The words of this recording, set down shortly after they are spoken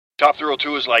Top Thrill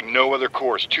 2 is like no other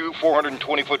course. 2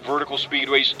 420-foot vertical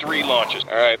speedways, 3 launches.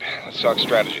 All right, let's talk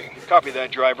strategy. Copy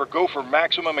that, driver. Go for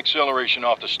maximum acceleration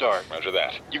off the start. Roger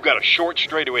that. You've got a short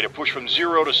straightaway to push from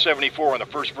 0 to 74 on the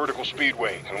first vertical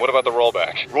speedway. And what about the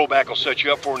rollback? Rollback will set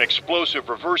you up for an explosive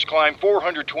reverse climb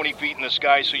 420 feet in the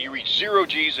sky so you reach 0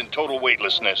 G's in total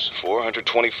weightlessness.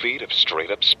 420 feet of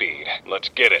straight-up speed. Let's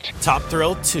get it. Top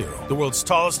Thrill 2, the world's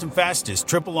tallest and fastest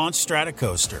triple-launch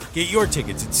stratocoaster. Get your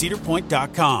tickets at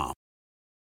cedarpoint.com.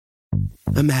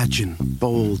 Imagine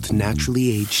bold,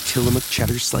 naturally aged Tillamook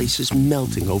cheddar slices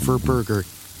melting over a burger,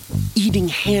 eating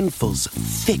handfuls of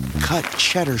thick-cut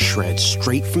cheddar shreds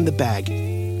straight from the bag,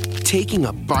 taking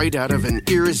a bite out of an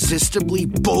irresistibly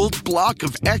bold block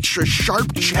of extra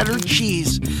sharp cheddar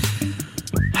cheese.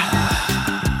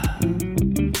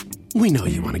 We know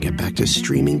you want to get back to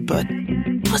streaming, but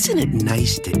wasn't it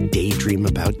nice to daydream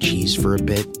about cheese for a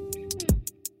bit?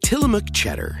 Tillamook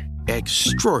cheddar,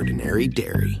 extraordinary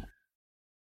dairy.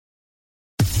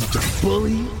 The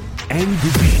Bully and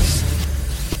the Beast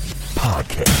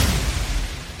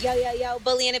podcast. Yo,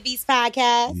 Bully and the Beast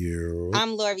podcast. Yo.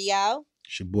 I'm L'Oreal.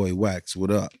 It's your boy Wax.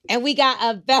 What up? And we got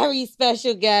a very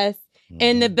special guest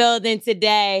in the building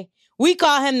today. We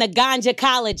call him the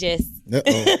ganjacologist.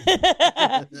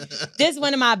 This is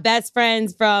one of my best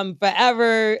friends from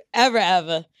forever,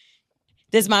 ever.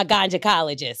 This is my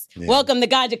ganjacologist. Yeah. Welcome the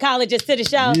ganjacologist to the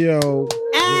show. Yo.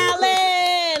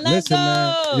 Alan, let's go. Man.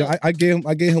 Yo, I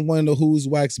gave him one of the Who's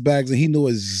Wax bags, and he knew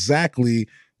exactly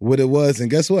what it was.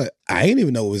 And guess what? I ain't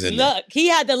even know it was in there. Look, he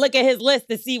had to look at his list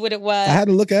to see what it was. I had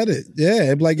to look at it.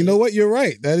 Yeah, like, you know what? You're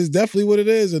right. That is definitely what it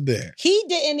is in there. You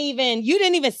didn't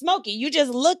even smoke it. You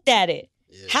just looked at it.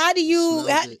 Yeah, how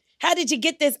did you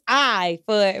get this eye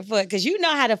for because you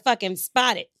know how to fucking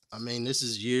spot it? I mean, this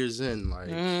is years in.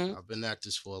 Like, I've been at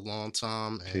this for a long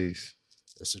time, and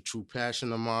it's a true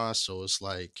passion of mine. So it's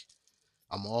like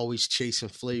I'm always chasing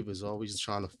flavors, always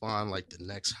trying to find like the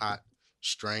next hot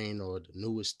strain or the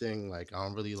newest thing. Like, I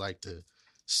don't really like to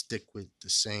stick with the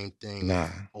same thing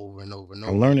over and over and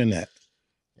over. I'm learning that.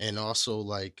 And also,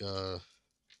 like,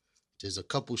 there's a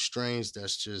couple strains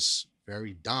that's just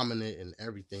very dominant in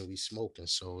everything we smoking.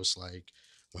 So it's like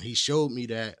when he showed me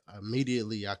that,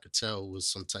 immediately I could tell it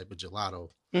was some type of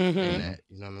gelato in that.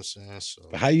 You know what I'm saying? So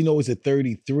how you know it's a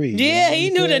 33? Yeah,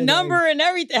 he knew the number and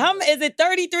everything. How is it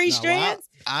 33 strands?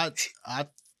 I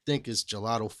think it's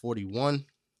gelato 41,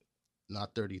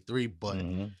 not 33, but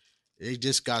it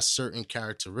just got certain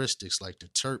characteristics like the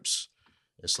terps.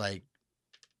 It's like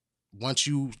once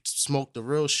you smoke the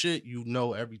real shit, you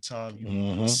know every time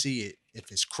you see it. If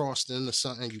it's crossed into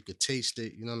something, you could taste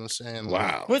it. You know what I'm saying?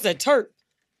 Wow. What's a terp?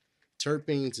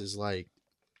 Terpenes is like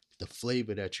the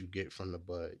flavor that you get from the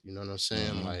bud. You know what I'm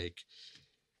saying? Like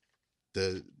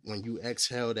when you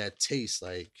exhale that taste,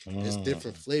 like there's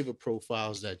different flavor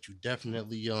profiles that you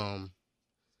definitely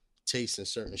taste in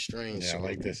certain strains. Yeah, so, I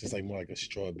like this. It's like more like a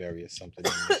strawberry or something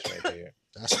in this right here.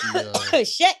 That's the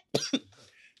shit.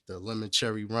 The lemon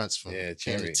cherry runts from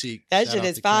Canantique. That shit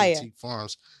is fire. Canantique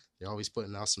Farms. They're always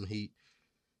putting out some heat.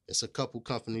 It's a couple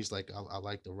companies like I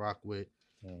like to rock with.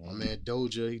 My man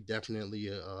Doja, he definitely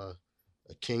a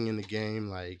king in the game.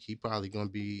 Like, he probably gonna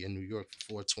be in New York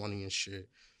for 420 and shit.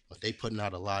 But they putting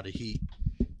out a lot of heat.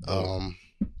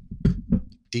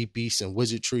 Deep East and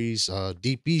Wizardries.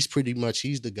 Deep East, pretty much,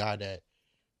 he's the guy that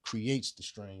creates the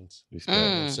strains. You know what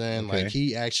I'm saying? Okay. Like,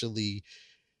 he actually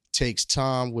takes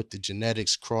time with the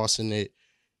genetics, crossing it,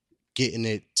 getting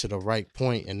it to the right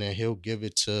point, and then he'll give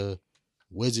it to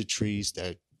Wizardries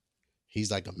that he's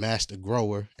like a master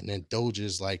grower, and then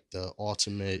Doja's like the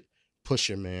ultimate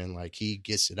pusher, man. Like, he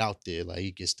gets it out there. Like,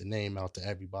 he gets the name out to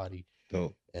everybody.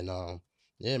 Dope. And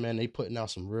yeah, man, they putting out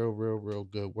some real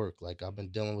good work. Like, I've been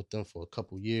dealing with them for a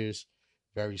couple years.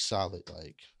 Very solid.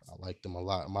 Like, I like them a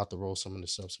lot. I'm about to roll some of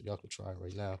this up so y'all can try it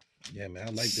right now. Yeah, man,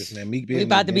 I like this, man. We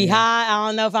about to be high. I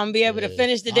don't know if I'm gonna be able to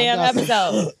finish the damn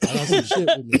episode. I got some shit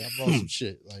with me. I brought some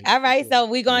shit. Like, all right, so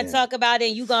we're gonna talk about it.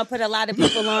 And you gonna put a lot of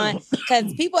people on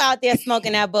because people out there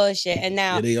smoking that bullshit. And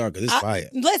now they are, because it's fire.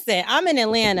 Listen, I'm in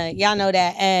Atlanta. Y'all know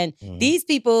that. And these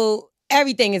people,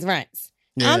 everything is runts.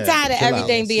 Yeah, I'm tired of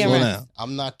everything being runts.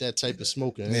 I'm not that type of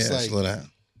smoker. Yeah, it's like, slow down.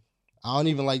 I don't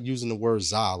even like using the word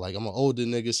za. Like, I'm an older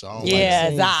nigga, so I don't like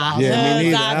saying za. Yeah,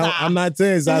 me neither. I'm not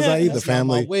saying Zaza either, that's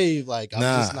family. Not my wave. Like, I'm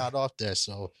just not off there.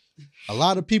 So a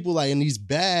lot of people, like, in these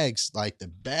bags, like, the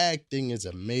bag thing is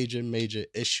a major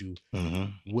issue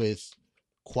with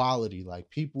quality.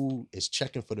 Like, people is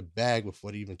checking for the bag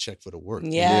before they even check for the work.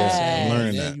 Yeah.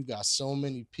 And then you got so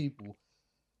many people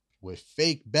with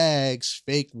fake bags,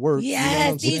 fake work.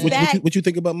 Yes, you know what you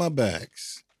think about my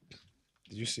bags?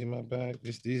 Did you see my bag?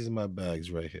 These are my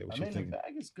bags right here. What you think? The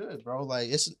bag is good, bro. Like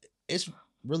it's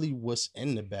really what's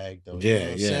in the bag though. Yeah, you know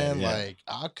what I'm saying? yeah. Like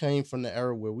I came from the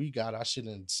era where we got our shit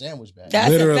in sandwich bags.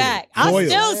 That's Literally. a fact. Foil. I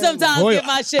still sometimes Foil. get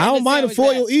my shit. I in don't the mind the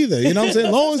sandwich foil bag. either. You know what I'm saying?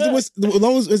 As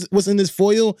long as what's in this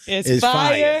foil is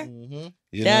fire. Mm-hmm.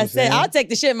 You know That's what I'm it. saying? I'll take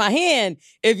the shit in my hand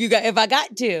if I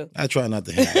got to. I try not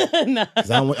to have it. No. 'Cause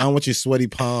I don't want your sweaty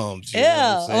palms. You Yeah. know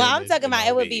what I'm saying? Well, I'm talking about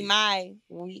it would be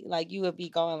weed. like you would be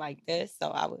going like this, so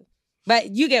I would. But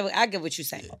I get what you're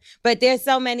saying. Yeah. But there's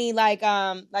so many like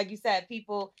you said,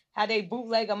 people how they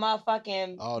bootleg a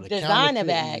motherfucking designer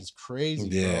bag. It's crazy.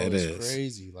 Yeah, bro. it It's is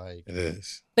crazy. Like it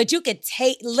is. But you could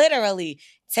literally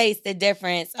taste the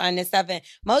difference on this stuff, and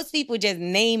most people just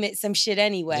name it some shit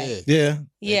anyway. Yeah.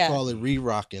 They call it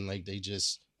re-rocking. Like they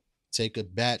just take a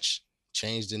batch,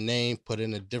 change the name, put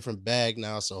in a different bag.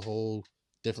 Now it's a whole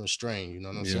different strain. You know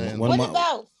what I'm saying? What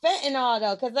about fentanyl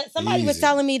though? Because somebody was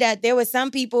telling me that there was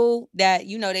some people that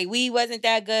they weed wasn't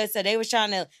that good, so they was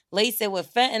trying to lace it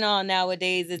with fentanyl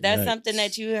nowadays. Is that something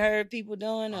that you heard people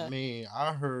doing? Or? I mean,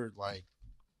 I heard like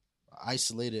an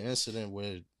isolated incident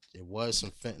where it was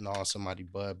some fentanyl on somebody's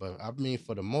bud, but I mean,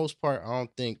 for the most part, I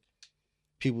don't think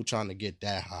people trying to get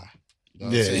that high. You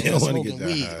know what I'm saying? You don't want to get that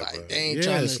weed. high, like bro. they ain't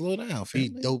trying to slow down, be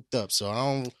family. doped up. So I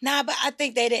don't. Nah, but I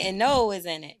think they didn't know it was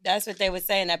in it. That's what they were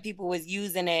saying, that people was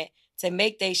using it to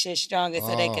make their shit stronger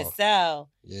so they could sell.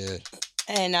 Yeah.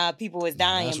 And people was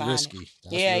dying that's behind risky. it.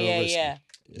 That's yeah, real yeah, risky. yeah.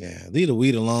 Yeah, leave the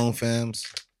weed alone, fams.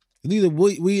 Leave the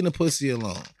weed and the pussy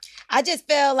alone. I just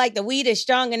feel like the weed is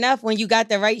strong enough when you got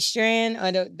the right strand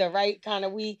or the right kind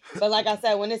of weed. But like I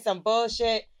said, when it's some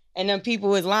bullshit and then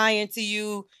people is lying to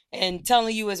you and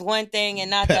telling you it's one thing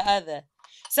and not the other.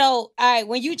 So, all right,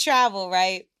 when you travel,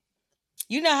 right?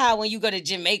 You know how when you go to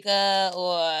Jamaica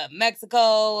or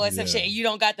Mexico or some shit, you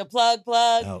don't got the plug,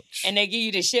 Ouch. and they give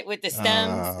you the shit with the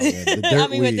stems. The dirt I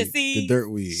mean, weed. with the seeds. The dirt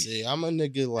weed. See, I'm a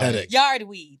nigga like Headache. Yard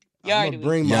weed. I'm gonna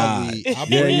bring my weed. I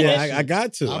bring my shit. I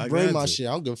got to. I bring my shit.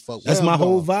 I don't give a fuck. That's my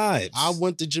whole vibe. vibe. I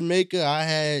went to Jamaica. I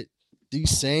had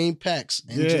these same packs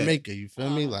in Jamaica. You feel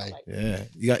me? Like, yeah,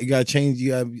 you got to change.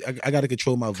 I got to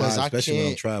control my vibe, especially when I'm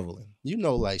can't- traveling. You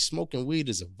know, like smoking weed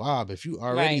is a vibe. If you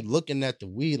already looking at the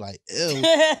weed, like, ew,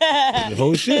 The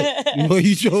whole shit. You know,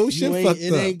 your whole shit fucked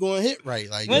it up. ain't going to hit right.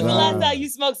 Like, When's the last Nah. time you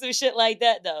smoked some shit like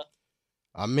that, though?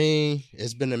 I mean,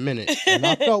 it's been a minute. And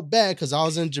I felt bad because I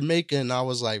was in Jamaica and I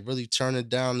was like really turning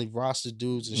down the roster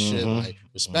dudes and shit, like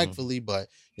respectfully, but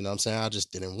you know what I'm saying? I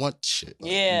just didn't want shit.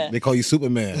 Like, Yeah. They call you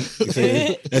Superman.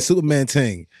 That Superman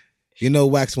thing. You know,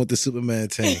 Wax went the Superman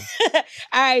thing.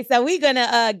 All right, so we're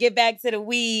gonna get back to the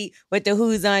weed with the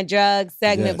Who's on Drugs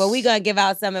segment, but we're gonna give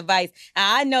out some advice.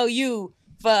 Now, I know you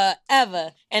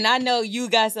forever, and I know you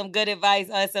got some good advice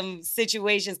on some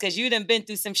situations because you done been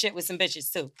through some shit with some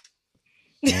bitches too.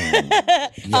 A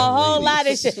whole lot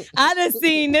of shit. I done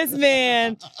seen this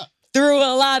man through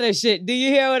a lot of shit. Do you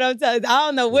hear what I'm telling you? I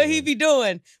don't know what he be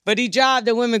doing, but he drive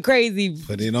the women crazy.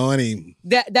 Put it on him.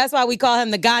 That's why we call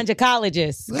him the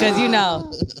ganjacologist,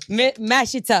 because,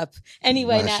 mash it up.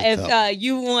 Anyway, Mash now, it if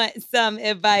you want some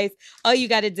advice, all you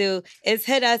got to do is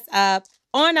hit us up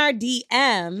on our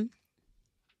DM.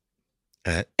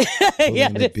 At Yeah, Bully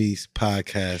and the Beast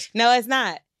podcast. No, it's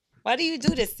not. Why do you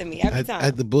do this to me every time?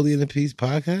 At the Bully and the Beast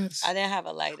podcast? I didn't have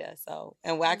a lighter,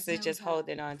 and Wax is just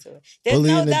holding on to it. There's Bully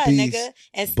no and the that, Beast. nigga.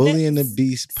 And Bully and the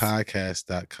Beast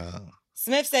podcast.com.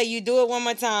 Smith said you do it one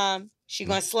more time, she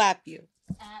gonna slap you.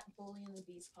 At Bully and the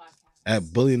Beast podcast.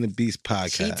 At Bully and the Beast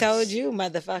podcast. She told you,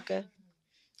 motherfucker.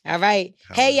 All right.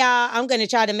 Hey, y'all, I'm going to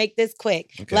try to make this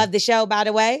quick. Okay. Love the show, by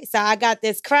the way. So I got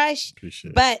this crush, Appreciate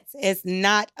it. but it's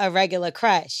not a regular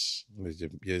crush. Was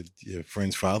your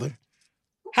friend's father?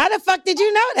 How the fuck did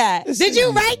you know that? Did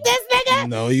you write this, nigga?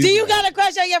 No, Do you got a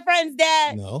crush on your friend's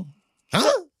dad? No.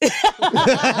 Huh?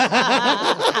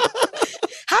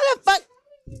 How the fuck?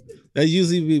 That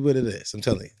usually be what it is. I'm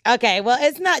telling you. Okay, well,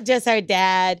 it's not just her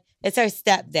dad. It's her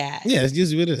stepdad. Yeah, that's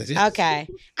usually what it is. Yeah. Okay.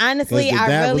 'Cause Honestly, the I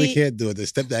dad really can't do it. The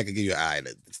stepdad can give you an eye.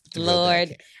 The real dad Lord.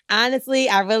 can't. Honestly,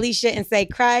 I really shouldn't say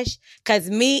crush because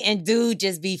me and dude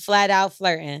just be flat out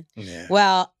flirting. Yeah.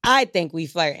 Well, I think we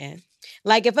flirting.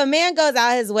 Like if a man goes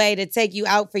out his way to take you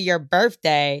out for your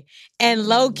birthday and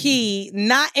low key,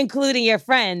 not including your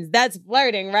friends, that's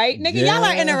flirting, right? Nigga, y'all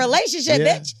are in a relationship,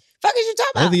 Yeah. bitch. Fuck is you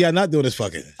talking I about? don't think y'all not doing this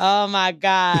fucking. Oh my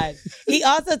God. He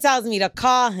also tells me to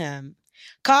call him.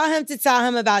 Call him to tell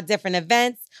him about different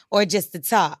events or just to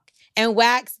talk. And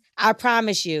Wax, I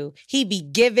promise you, he be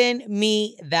giving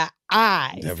me the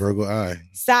eyes. That Virgo eye.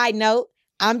 Side note,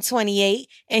 I'm 28,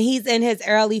 and he's in his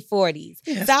early 40s.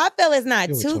 Yeah. So I feel it's not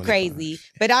You're too 25. crazy,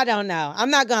 but I don't know.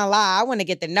 I'm not going to lie. I want to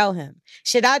get to know him.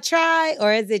 Should I try,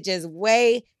 or is it just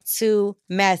way too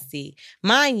messy?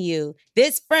 Mind you,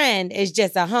 this friend is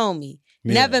just a homie.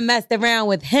 Yeah. Never messed around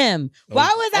with him.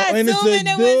 Why was I and it's assuming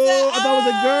a it was a dude. I thought it was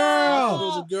a I girl. thought it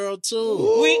was a girl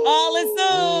too. We all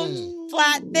assumed.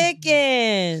 Plot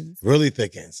thickens. Really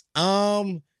thickens.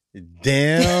 Damn.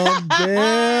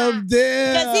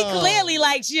 Because he clearly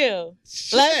likes you.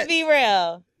 Let's be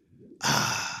real.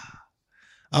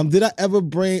 Did I ever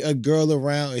bring a girl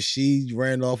around and she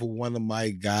ran off with one of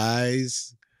my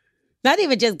guys? Not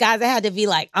even just guys. It had to be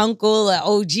like uncle or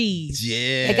OGs.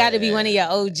 Yeah. It got to be one of your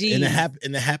OGs. And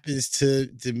it happens to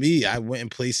me. I went in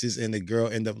places and the girl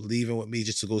ended up leaving with me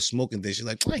just to go smoke, and then she's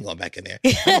like, I ain't going back in there.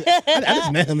 I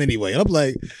just met him anyway. And I'm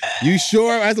like, you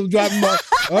sure? As I'm driving by,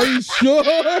 are you sure?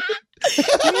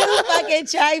 You fucking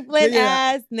trifling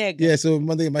ass nigga. Yeah, so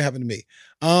one thing it might happen to me.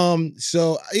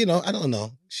 So, I don't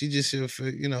know. She just should,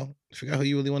 figure out who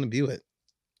you really want to be with.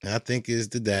 And I think is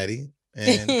the daddy.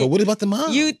 But what about the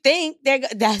mom? You think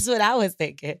that's what I was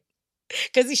thinking.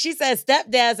 Because she said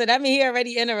stepdad, so that means he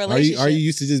already in a relationship. Are you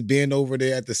used to just being over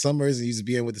there at the summers and used to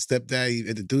being with the stepdad, you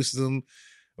introduced them?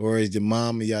 Or is your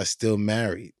mom and y'all still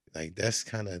married? Like, that's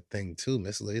kind of thing too,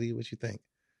 Miss Lady. What you think?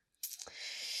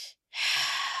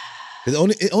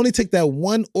 It only take that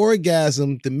one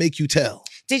orgasm to make you tell.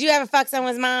 Did you ever fuck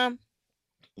someone's mom?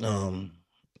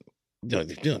 You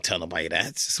don't tell nobody that.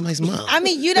 It's somebody's mom. I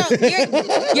mean, you're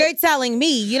telling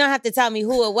me. You don't have to tell me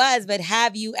who it was, but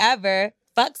have you ever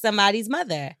fucked somebody's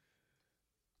mother?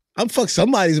 I've fucked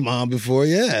somebody's mom before,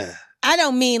 yeah. I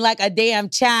don't mean like a damn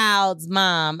child's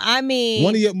mom. I mean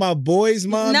one of my boys'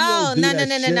 mom. No.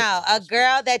 A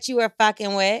girl that you were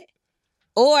fucking with.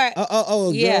 Or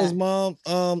a girl's mom.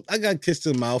 I got kissed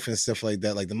in the mouth and stuff like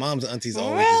that. Like the moms and aunties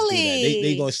always just do that.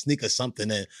 They gonna sneak or something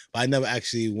in, but I never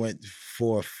actually went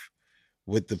forth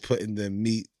with the putting the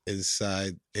meat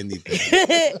inside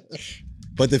anything.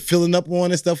 But the filling up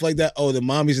on and stuff like that. Oh, the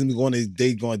mommies going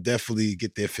to definitely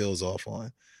get their fills off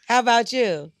on. How about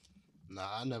you?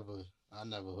 Nah, I never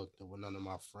hooked up with none of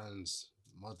my friends'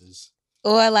 mothers.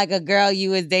 Or like a girl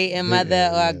you was dating mother,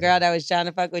 or a girl that was trying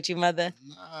to fuck with your mother?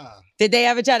 Nah. Did they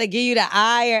ever try to give you the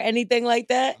eye or anything like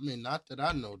that? I mean, not that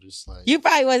I noticed. Like, you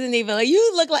probably wasn't even like,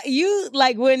 you look like you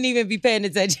like wouldn't even be paying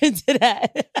attention to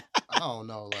that. I don't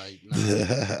know, like, nah,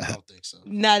 I don't think so.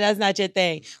 No, that's not your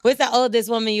thing. What's the oldest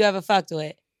woman you ever fucked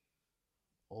with?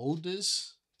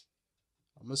 Oldest?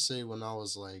 I'm gonna say when I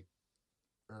was like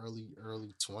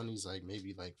early 20s, like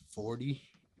maybe like 40.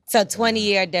 So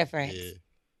 20-year difference. Yeah.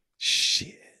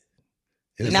 Shit.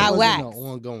 Not wax. It wasn't an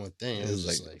ongoing thing. It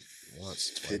was like once,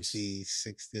 50,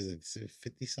 60,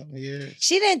 50 something years.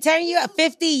 She didn't turn you a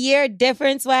 50-year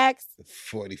difference, Wax?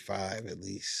 45 at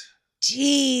least.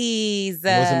 Jesus.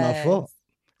 It wasn't my fault.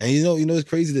 And you know it's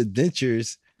crazy. The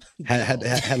dentures had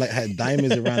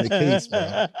diamonds around the case,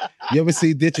 bro. You ever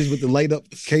see dentures with the light up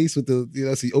case with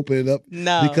the so you open it up?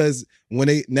 No. Because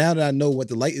now that I know what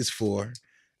the light is for,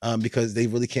 because they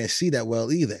really can't see that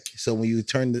well either. So when you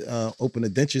open the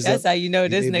dentures that's up, how you know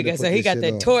this nigga. So he got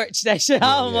the torch. That shit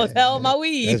almost held my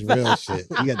weed. That's real shit.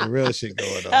 You got the real shit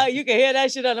going on. Oh, you can hear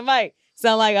that shit on the mic.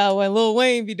 Sound like when Lil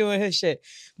Wayne be doing his shit.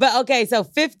 But okay, so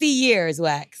 50 years,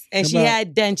 Wax, and she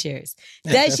had dentures.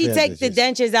 Does she take the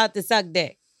dentures out to suck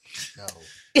dick?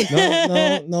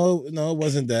 No, it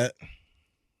wasn't that.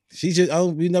 She just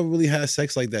we never really had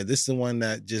sex like that. This is the one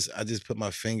that I just put my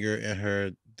finger in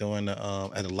her doing at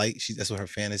a light. That's what her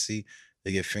fantasy.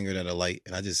 They get fingered at a light,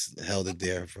 and I just held it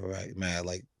there for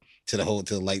like till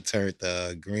the light turned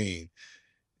green,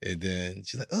 and then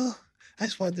she's like, "Oh, I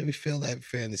just wanted to refill that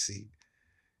fantasy."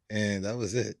 And that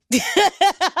was it.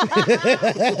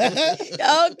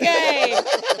 Okay.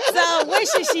 So what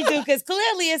should she do? Because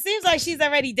clearly it seems like she's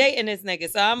already dating this nigga.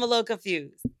 So I'm a little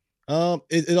confused.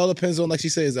 It all depends on, like she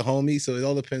said, is a homie. So it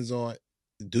all depends on,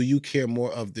 do you care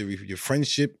more of your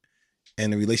friendship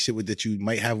and the relationship that you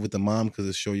might have with the mom? Because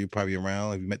it's sure you're probably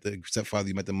around. If you met the stepfather,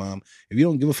 you met the mom. If you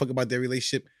don't give a fuck about their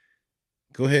relationship,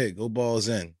 go ahead, go balls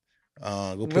in.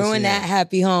 Go ruin that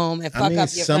happy home and fuck up your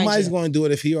somebody's friendship. going to do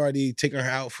it if he already taking her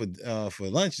out for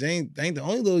lunch. They ain't the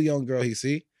only little young girl he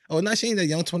see. Oh, no, she ain't that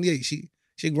young. 28. She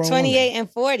grown. 28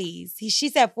 and 40s. She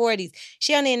said 40s.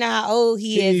 She don't even know how old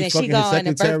he is, and she going on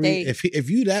a birthday. If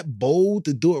you that bold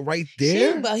to do it right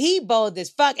there, he bold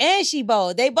as fuck, and she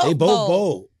bold. They both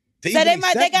bold. So they got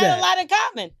a lot in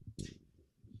common.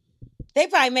 They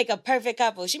probably make a perfect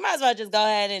couple. She might as well just go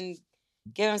ahead and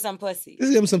give him some pussy.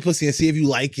 Just give him some pussy and see if you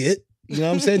like it. You know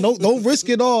what I'm saying? Don't risk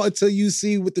it all until you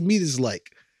see what the meat is like.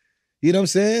 You know what I'm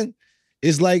saying?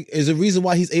 It's like there's a reason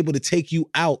why he's able to take you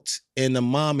out, and the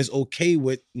mom is okay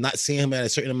with not seeing him at a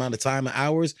certain amount of time and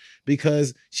hours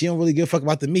because she don't really give a fuck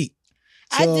about the meat.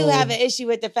 I do have an issue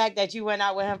with the fact that you went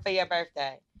out with him for your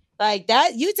birthday. Like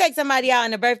that, you take somebody out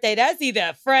on a birthday, that's either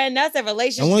a friend, that's a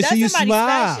relationship, I want to that's see you somebody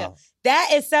smile. special. That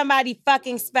is somebody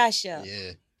fucking special.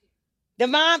 Yeah.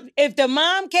 If the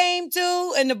mom came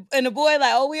too, and the boy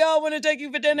like, oh, we all want to take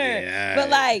you for dinner. Yeah. But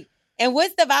like, and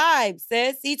what's the vibe,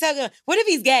 sis? He talking, what if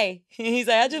he's gay? He's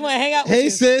like, I just want to hang out with you. Hey,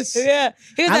 sis. Yeah.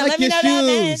 He was I like, like let me your know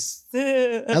shoes. the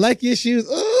events. I like your shoes.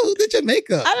 Oh, who did your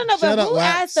makeup? I don't know, Shout but out, who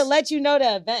Wax. asked to let you know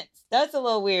the events? That's a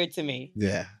little weird to me.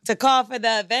 Yeah. To call for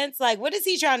the events, like, what is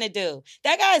he trying to do?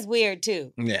 That guy's weird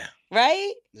too, Yeah.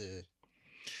 right? Yeah.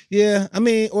 Yeah. I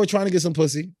mean, or trying to get some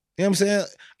pussy. You know what I'm saying?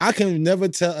 I can never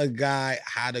tell a guy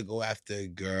how to go after a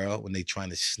girl when they trying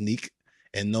to sneak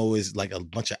and know it's like a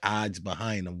bunch of odds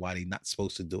behind them why they not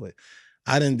supposed to do it.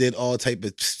 I done did all type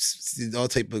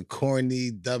of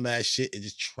corny, dumbass shit and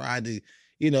just tried to,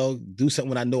 do something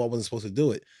when I know I wasn't supposed to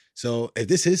do it. So if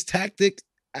this is tactic,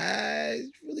 I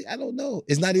don't know.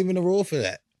 It's not even a rule for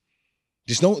that.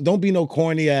 Just don't be no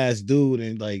corny ass dude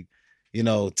and like,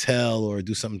 tell or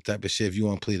do some type of shit if you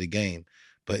want to play the game.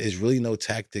 But it's really no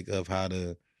tactic of how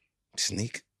to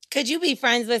sneak. Could you be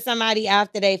friends with somebody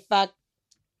after they fuck,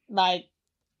 like?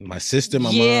 My sister,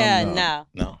 my mom?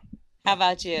 No. How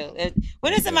about you?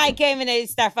 What if somebody came and they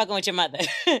start fucking with your mother?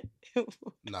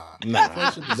 Nah.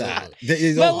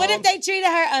 But what if they treated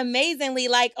her amazingly,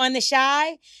 like on The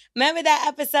Shy? Remember that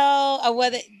episode of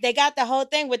where they got the whole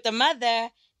thing with the mother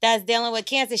that's dealing with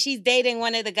cancer? She's dating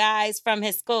one of the guys from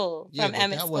his school, from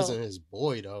Emmett's school. That wasn't his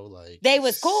boy though. Like they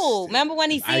was cool. Remember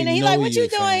when he seen her? He's like, "What you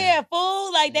doing here,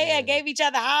 fool?" Like they had gave each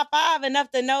other high five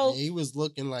enough to know. He was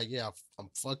looking like, yeah, I'm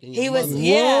fucking. He was, mother.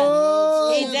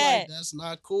 yeah. He did. Like, that's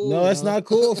not cool. No, that's not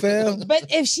cool, fam. But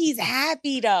if she's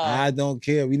happy though, I don't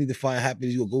care. We need to find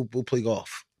happiness. You go play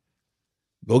golf.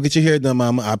 Go get your hair done,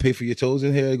 mama. I'll pay for your toes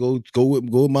and hair. Go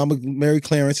with Mama Mary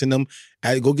Clarence and them.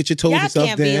 Go get your toes and stuff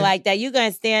can't done. be like that. You're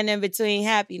gonna stand in between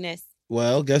happiness.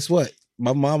 Well, guess what?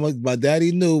 My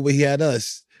daddy knew when he had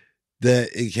us that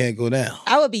it can't go down.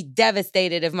 I would be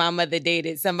devastated if my mother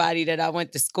dated somebody that I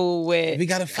went to school with. We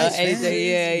gotta fight.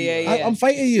 Yeah. I'm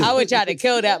fighting you. I would try to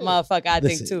kill that motherfucker. I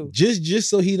think too. Just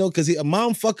so he know, because a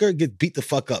mom fucker get beat the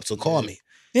fuck up. So call me.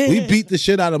 We beat the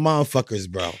shit out of mom fuckers,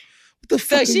 bro.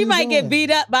 So she might get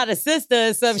beat up by the sister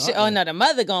or some shit. Oh no, the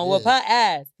mother gonna whoop her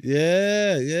ass.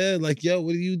 Yeah. Like, yo,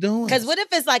 what are you doing? Because what if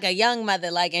it's like a young mother,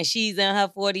 like, and she's in her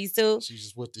 40s too? She's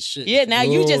just with the shit. Yeah, now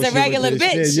you just a regular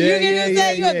bitch. Yeah, you get what I'm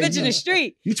saying? You a bitch in the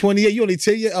street. You 28, you only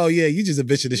 10 years? Oh yeah, you just a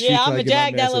bitch in the street. Yeah, I'm a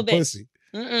jag that little bitch. Pussy.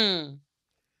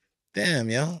 Damn,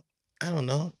 yo. I don't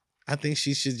know. I think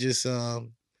she should just,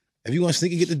 if you want to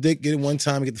sneak and get the dick, get it one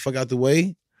time and get the fuck out the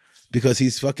way. Because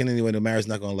he's fucking anyway, the marriage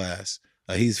not gonna last.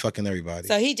 He's fucking everybody.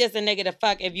 So he just a nigga to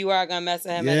fuck if you are gonna mess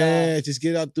with him at all. Yeah, just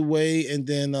get out the way, and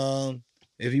then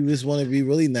if you just want to be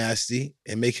really nasty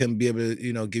and make him be able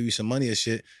to, give you some money and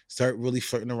shit, start really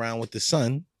flirting around with the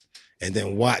son, and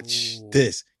then watch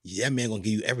this. Yeah, man, gonna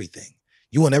give you everything.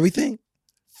 You want everything?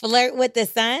 Flirt with the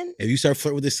son? If you start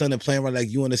flirting with the son and playing around like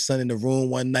you and the son in the room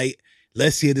one night,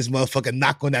 let's hear this motherfucker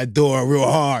knock on that door real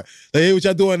hard. Like, hey, what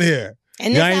y'all doing here?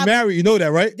 And y'all ain't married, you know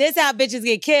that, right? This how bitches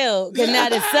get killed. Because now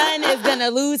the son is going to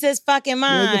lose his fucking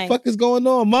mind. What the fuck is going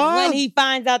on, mom? When he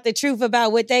finds out the truth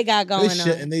about what they got going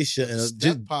on. They shouldn't.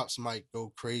 Step pops might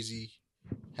go crazy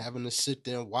having to sit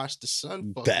there and watch the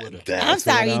son fuck with her. I'm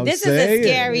sorry. This is a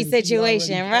scary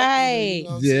situation, right?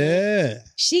 Yeah.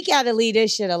 She got to leave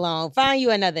this shit alone. Find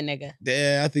you another nigga.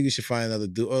 Yeah, I think you should find another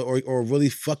dude. Or really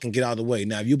fucking get out of the way.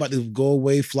 Now, if you about to go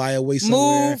away, fly away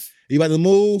somewhere. Move. You about to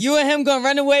move? You and him gonna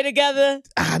run away together?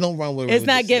 I don't run away. It's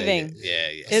not giving. Yeah.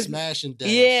 It's smash and dash.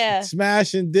 Yeah.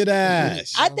 Smash and did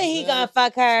ass. I think he gonna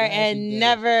fuck her and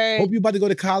never. Hope you about to go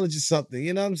to college or something.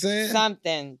 You know what I'm saying?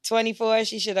 Something. 24,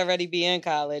 she should already be in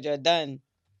college or done.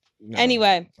 No,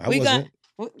 anyway, nigga,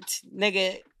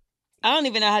 I don't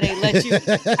even know how they let you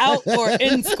out or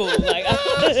in school. Like,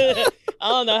 I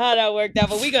don't know how that worked out,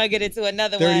 but we gonna get into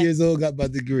another 30 one. 30 years old, got my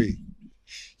degree.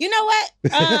 You know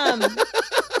what?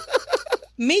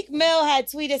 Meek Mill had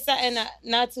tweeted something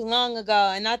not too long ago,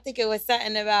 and I think it was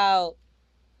something about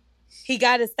he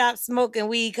got to stop smoking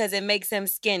weed because it makes him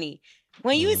skinny.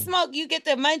 When you smoke, you get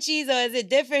the munchies, or is it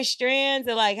different strands,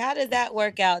 or like how does that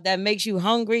work out? That makes you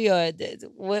hungry, or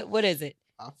what is it?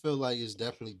 I feel like it's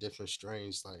definitely different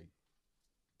strains. Like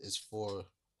it's for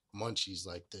munchies,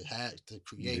 like to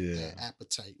create that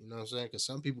appetite. You know what I'm saying? Because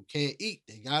some people can't eat;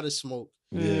 they gotta smoke.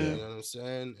 Yeah, you know what I'm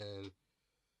saying? And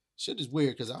shit is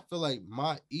weird because I feel like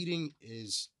my eating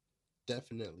is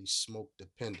definitely smoke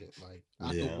dependent. Like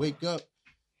I could wake up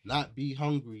not be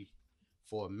hungry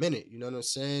for a minute. You know what I'm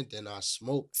saying? Then I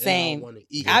smoke. Same. Then I want to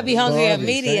eat. I be hungry Dog,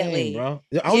 immediately, same, bro.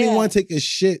 I only want to take a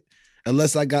shit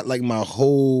unless I got like my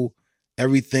whole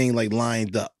everything like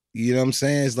lined up. You know what I'm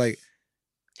saying? It's like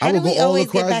How do we always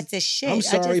get back to shit? I'm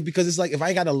sorry because it's like if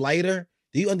I got a lighter.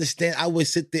 Do you understand? I would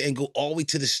sit there and go all the way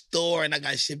to the store and I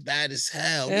got shit bad as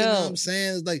hell. You know what I'm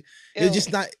saying? It's like, it's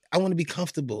just not, I want to be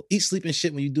comfortable. Eat, sleep, and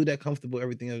shit. When you do that comfortable,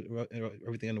 everything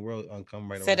in the world come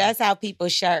right around. So that's how people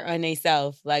shirt on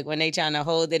themselves. Like when they trying to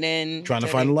hold it in. Trying to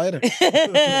find a lighter.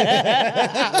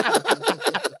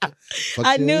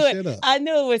 I knew it. I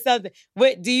knew it was something.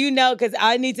 What do you know? Because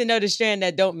I need to know the strand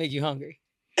that don't make you hungry.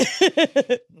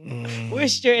 What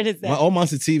strand is that? All my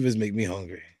sativas make me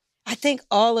hungry. I think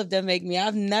all of them make me.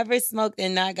 I've never smoked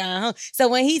and not gotten home. So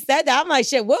when he said that, I'm like,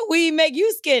 shit, what weed make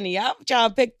you skinny? I'm trying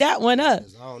to pick that one up.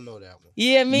 I don't know that one.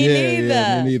 Yeah, me neither.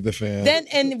 Yeah, me neither, fam. Then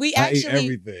and we I eat actually,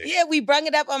 everything. yeah, we brung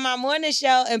it up on my morning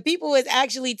show, and people was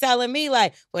actually telling me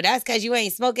like, well, that's because you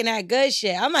ain't smoking that good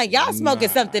shit. I'm like, y'all smoking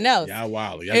something else. Y'all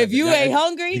wild. If you ain't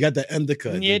hungry, you got the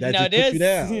indica. Yeah, that no, just put you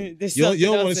down. You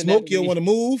don't want to smoke. You don't want to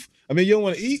move. I mean, you don't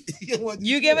want to eat.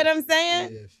 You get what I'm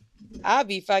saying? Yeah. I'll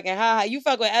be fucking high. You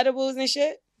fuck with edibles and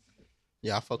shit?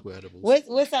 Yeah, I fuck with edibles.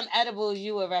 What's some edibles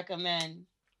you would recommend?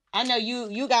 I know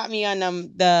you got me on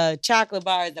the chocolate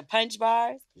bars, the punch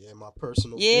bars. Yeah, my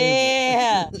personal favorite.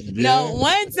 Yeah. No,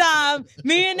 one time,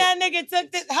 me and that nigga took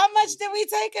this. How much did we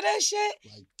take of that shit?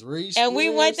 Like 3 And we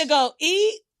went to go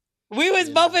eat. We was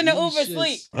both in the Uber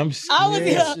sleep. I'm I was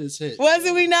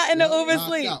wasn't we not in the Uber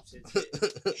sleep?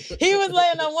 He was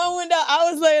laying on one window. I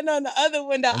was laying on the other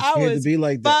window. I was to be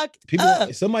like that.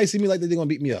 People, somebody see me like that, they're gonna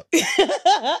beat me up.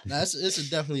 It's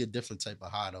definitely a different type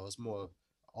of high though. It's more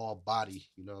all body.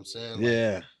 You know what I'm saying? Like,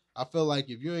 yeah. I feel like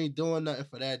if you ain't doing nothing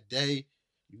for that day,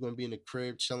 you're gonna be in the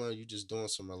crib chilling. You just doing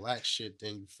some relaxed shit.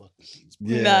 Then you fuck with these.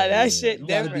 Yeah, nah, that shit you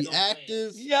different. Gotta be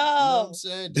active. Yo, you know what I'm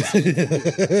saying? This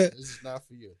is not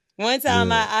for you. One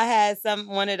time I had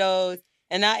one of those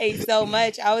and I ate so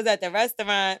much. I was at the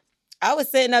restaurant. I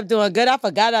was sitting up doing good. I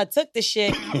forgot I took the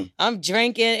shit. I'm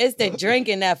drinking. It's the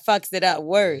drinking that fucks it up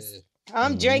worse. Yeah.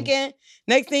 I'm drinking.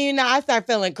 Next thing you know, I start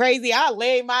feeling crazy. I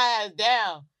laid my ass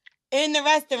down in the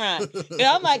restaurant. And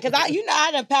I'm like, because I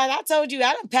done passed. I told you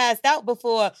I done passed out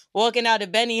before walking out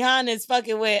of Benihana's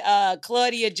fucking with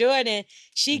Claudia Jordan.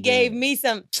 She gave me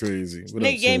some crazy.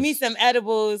 Nigga gave me some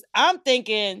edibles. I'm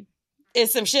thinking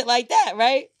it's some shit like that,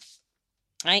 right?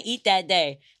 I ain't eat that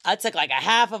day. I took like a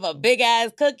half of a big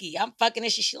ass cookie. I'm fucking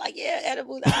this shit. She like, yeah,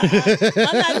 edibles. I'm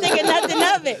not thinking nothing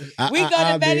of it. We go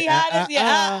to Benihana's.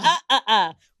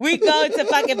 We go to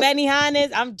fucking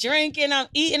Benihana's. I'm drinking. I'm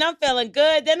eating. I'm feeling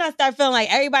good. Then I start feeling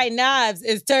like everybody's knives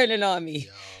is turning on me.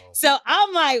 So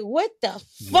I'm like, what the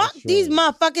fuck? These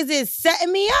motherfuckers is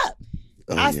setting me up.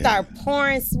 I start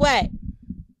pouring sweat.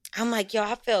 I'm like, yo,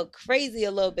 I feel crazy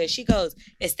a little bit. She goes,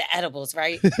 it's the edibles,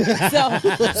 right? so I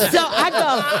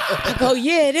go,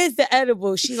 yeah, it is the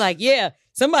edibles. She like, yeah,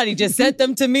 somebody just sent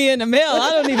them to me in the mail.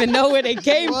 I don't even know where they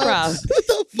came from. What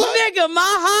the fuck? Nigga, my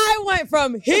high went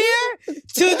from here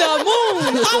to the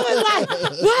moon. I was like,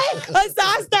 what? So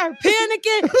I start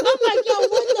panicking. I'm like, yo,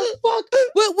 what the fuck?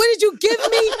 What did you give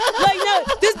me? Like, no,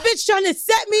 this bitch trying to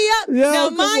set me up. Yo, now,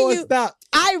 mind you, stop.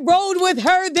 I rode with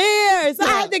her there. So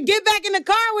I had to get back in the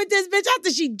car with this bitch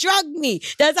after she drugged me.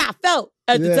 That's how I felt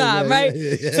at the time, right?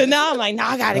 Yeah. So now I'm like,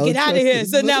 I gotta get out of here.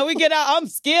 So now we get out. I'm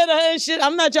scared of her and shit.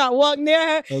 I'm not trying to walk near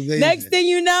her. Amazing. Next thing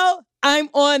you know, I'm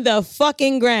on the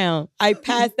fucking ground. I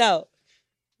passed out.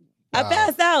 Wow. I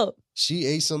passed out. She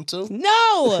ate some too?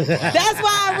 No. That's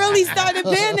why I really started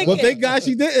panicking. Well, thank God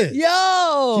she didn't.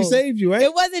 Yo. She saved you, right?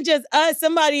 It wasn't just us.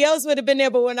 Somebody else would have been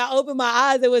there. But when I opened my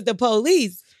eyes, it was the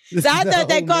police. So I thought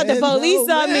they called the police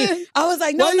on me. I was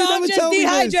like, no, I'm just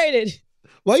dehydrated.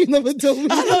 Why you never told me?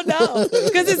 I don't know.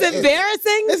 Because it's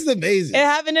embarrassing. This is amazing. It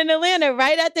happened in Atlanta,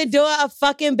 right at the door of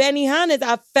fucking Benihana's.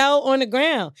 I fell on the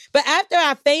ground. But after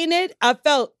I fainted, I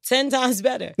felt 10 times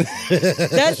better.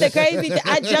 That's the crazy thing.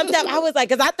 I jumped up. I was like,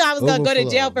 because I thought I was going to go to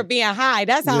jail for being high.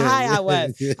 That's how high I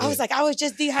was. Yeah. I was like, I was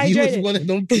just dehydrated. You was one of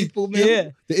them people, man.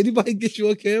 Yeah. Did anybody get you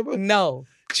on camera? No.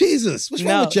 Jesus, what's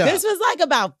wrong with y'all? This was like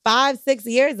about 5-6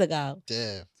 years ago.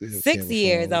 Damn. 6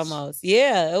 years almost.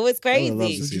 Yeah, it was crazy.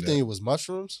 Did you think it was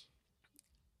mushrooms?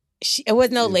 It was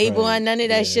no label on none of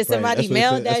that shit. Somebody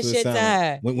mailed that shit to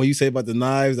her. When you say about the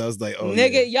knives, I was like, oh,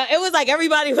 nigga, yeah. It was like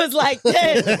everybody was like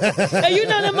this. And you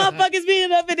know the motherfuckers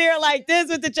being up in there like this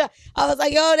with the I was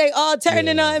like, yo, they all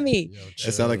turning on me.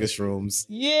 That sound like a shrooms.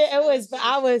 Yeah, it was.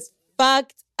 I was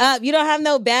fucked up. You don't have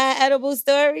no bad edible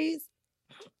stories?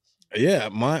 Yeah,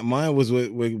 mine was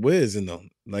with Wiz and them.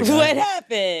 Like, what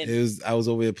happened? I was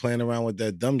over there playing around with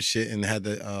that dumb shit and had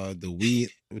the weed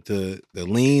with the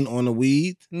lean on the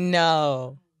weed.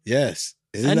 No. Yes.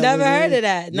 I never heard of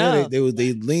that. No. Yeah,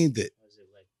 they leaned it.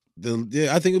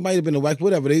 I think it might have been the wax,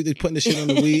 whatever. They putting the shit on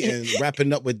the weed and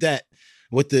wrapping up with that,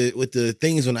 with the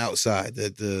things on the outside.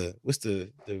 What's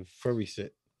the furry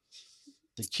shit?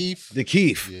 The keef. The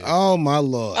keef. Yeah. Oh my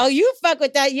Lord. Oh, you fuck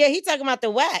with that? Yeah, he talking about the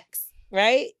wax,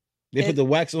 right? They put the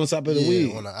wax on top of the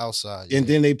weed on the outside, and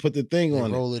then they put the thing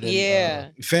on roll it.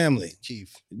 In, family.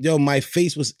 Keef. Yo, my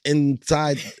face was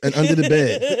inside and under the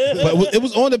bed, but it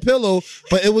was on the pillow,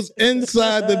 but it was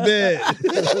inside the bed.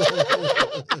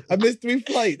 I missed 3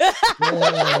 flights.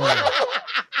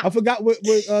 I forgot what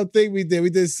thing we did. We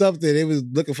did something. They was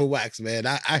looking for wax, man.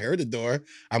 I heard the door.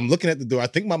 I'm looking at the door. I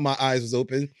think my eyes was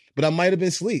open, but I might have been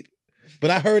asleep.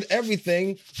 But I heard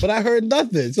everything, but I heard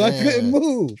nothing, so I couldn't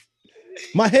move.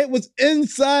 My head was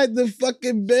inside the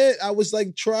fucking bed. I was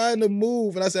like trying to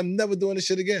move, and I said, I'm never doing this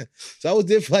shit again. So I was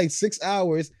there for like 6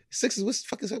 hours. 6 is what the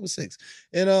fuck is up with 6?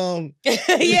 And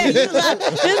yeah, this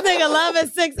nigga loving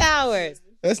 6 hours.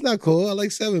 That's not cool. I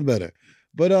like 7 better.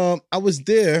 But I was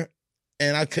there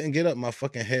and I couldn't get up. My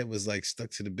fucking head was like stuck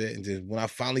to the bed. And then when I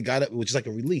finally got up, it was just like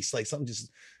a release, like something just.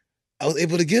 I was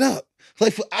able to get up,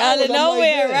 like for hours. Out of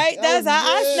nowhere, like, right? That's how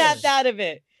I snapped out of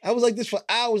it. I was like this for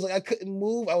hours. Like I couldn't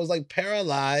move. I was like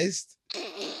paralyzed.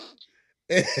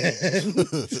 You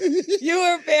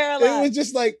were paralyzed. It was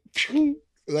just like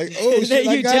oh shit.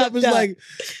 I got up. It was like,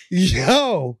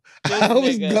 yo, I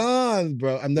was gone,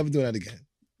 bro. I'm never doing that again.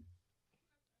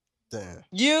 Damn.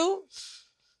 You?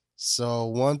 So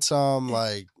one time,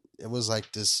 like it was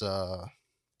like this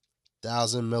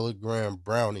 1,000 milligram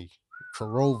brownie,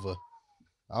 Corova.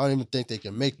 I don't even think they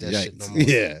can make that shit no more.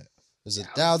 Yeah. There's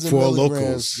 1,000 For milligrams.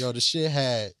 locals. Yo, the shit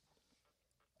had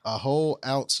a whole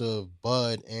ounce of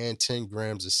bud and 10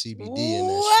 grams of CBD in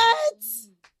that What?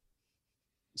 shit.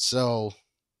 So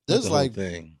this is like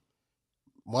thing.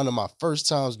 one of my first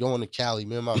times going to Cali.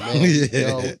 Me and my man, Yeah. you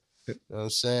know what I'm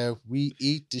saying? We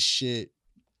eat the shit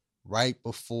right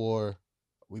before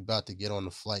we about to get on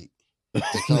the flight. To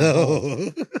come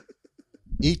home.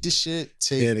 Eat the shit,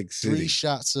 take 3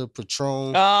 shots of Patron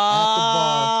at the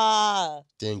bar,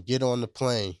 then get on the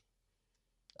plane.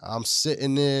 I'm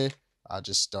sitting there. I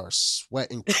just start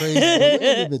sweating crazy. We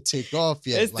didn't even take off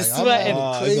yet. It's like the I'm sweating.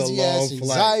 having crazy ass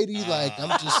anxiety. Like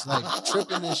I'm just like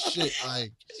tripping this shit.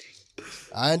 Like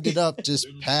I ended up just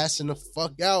passing the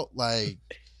fuck out. Like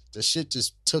the shit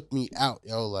just took me out,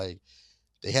 yo. Like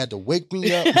they had to wake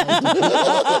me up.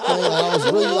 I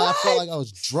was really, I felt like I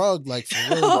was drugged, like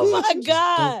for real. Oh my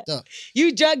God.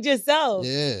 You drugged yourself.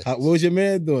 Yeah. What was your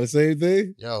man doing? Same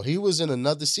thing? Yo, he was in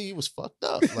another seat. He was fucked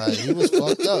up. Like, he was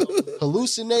fucked up.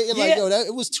 Hallucinating. Like, yo,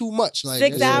 it was too much. Like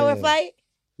 6-hour flight?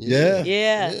 Yeah.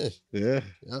 Yep.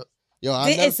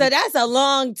 Yo, so that's a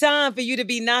long time for you to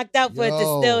be knocked out for it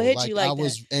to still hit you like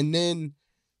that. And then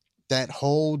that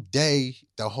whole day,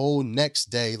 the whole next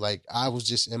day, like I was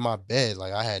just in my bed.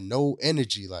 Like I had no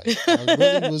energy. Like I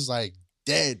really was like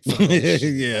dead.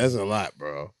 Yeah, that's a lot,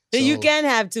 bro. So you can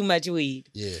have too much weed.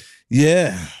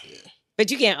 Yeah.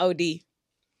 But you can't OD.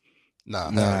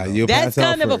 Nah, you'll that's pass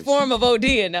out kind of a first. form of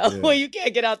ODing though, when you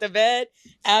can't get out the bed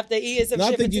after eating some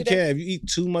shit. I think you can. If you eat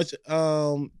too much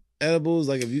edibles,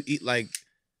 like if you eat like,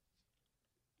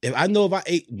 if I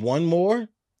ate one more,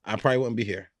 I probably wouldn't be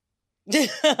here.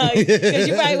 Because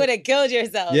you probably would have killed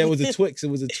yourself. Yeah, it was a Twix. It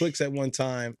was a Twix at one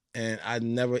time, and I'd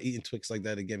never eaten Twix like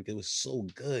that again because it was so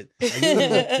good.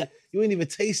 Like, you ain't even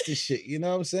taste this shit. You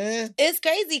know what I'm saying? It's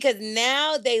crazy because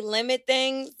now they limit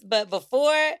things, but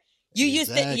before you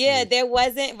used to, there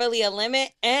wasn't really a limit.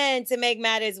 And to make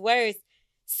matters worse,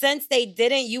 since they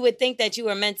didn't, you would think that you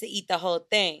were meant to eat the whole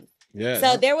thing. Yeah.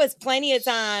 So there was plenty of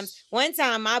times. One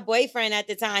time, my boyfriend at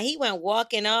the time, he went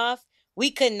walking off. We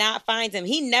could not find him.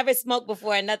 He never smoked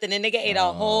before or nothing. The nigga ate a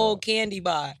whole candy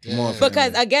bar.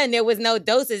 Because, again, there was no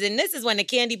doses. And this is when the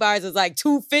candy bars was like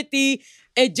 $2.50.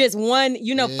 It just one,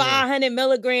 500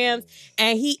 milligrams.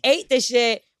 And he ate the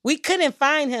shit. We couldn't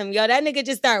find him, yo. That nigga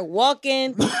just started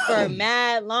walking for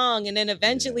mad long. And then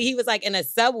eventually he was like in a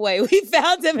subway. We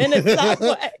found him in a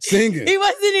subway. Singing. He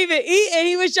wasn't even eating.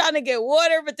 He was trying to get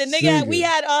water, but the nigga, we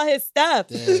had all his stuff.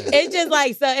 Damn. It's just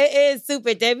like, so it is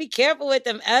super dead. Be careful with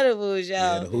them edibles, yo.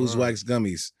 Yeah, the Who's Wax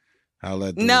gummies.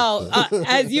 No,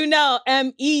 as you know,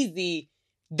 M-Easy,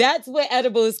 that's what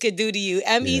edibles could do to you.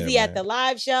 M-Easy at the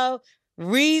live show.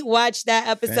 Rewatch that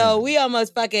episode. Damn. We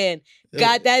almost fucking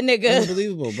got that nigga.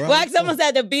 Unbelievable, bro. Wax almost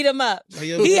had to beat him up.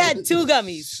 He had 2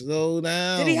 gummies. Slow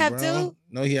down. Did he have bro. 2?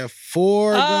 No, he had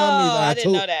 4 gummies. I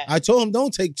didn't know that. I told him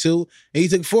don't take 2, and he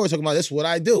took 4. Talking about that's what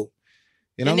I do.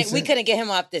 You know what I'm saying? We couldn't get him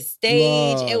off the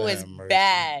stage. Lord it was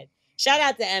bad. Shout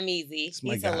out to M-Easy.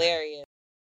 He's hilarious.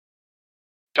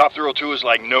 Top Thrill 2 is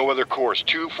like no other course.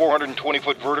 2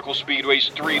 420-foot vertical speedways,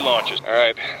 3 launches. All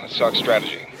right, let's talk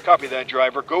strategy. Copy that,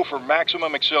 driver. Go for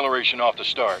maximum acceleration off the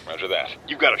start. Roger that.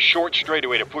 You've got a short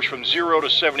straightaway to push from 0 to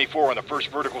 74 on the first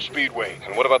vertical speedway.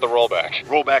 And what about the rollback?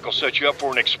 Rollback will set you up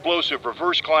for an explosive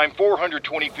reverse climb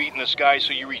 420 feet in the sky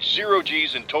so you reach 0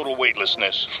 Gs in total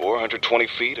weightlessness. 420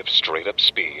 feet of straight-up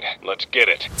speed. Let's get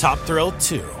it. Top Thrill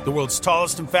 2, the world's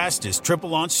tallest and fastest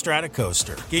triple-launch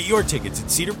stratocoaster. Get your tickets at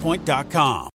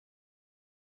cedarpoint.com.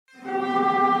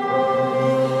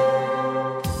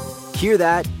 Hear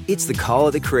that? It's the call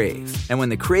of the Crave. And when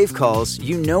the Crave calls,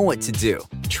 you know what to do.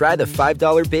 Try the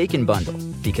 $5 Bacon Bundle.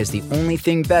 Because the only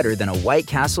thing better than a White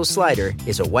Castle slider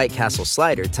is a White Castle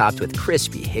slider topped with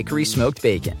crispy hickory smoked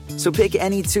bacon. So pick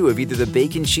any 2 of either the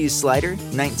Bacon Cheese Slider,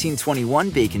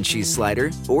 1921 Bacon Cheese Slider,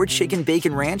 or Chicken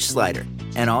Bacon Ranch Slider.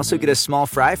 And also get a small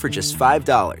fry for just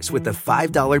 $5 with the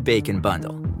 $5 Bacon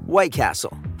Bundle. White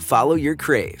Castle. Follow your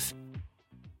Crave.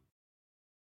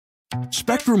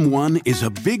 Spectrum One is a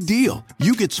big deal.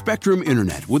 You get Spectrum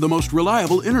Internet with the most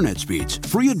reliable internet speeds,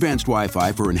 free advanced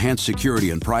Wi-Fi for enhanced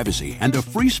security and privacy, and a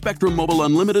free Spectrum Mobile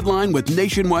Unlimited line with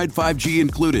nationwide 5G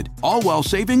included, all while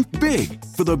saving big.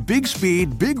 For the big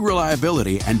speed, big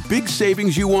reliability, and big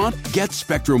savings you want, get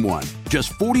Spectrum One.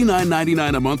 Just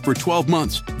 $49.99 a month for 12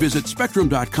 months. Visit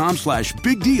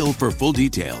spectrum.com/big deal for full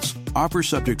details. Offer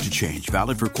subject to change.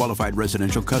 Valid for qualified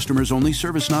residential customers only.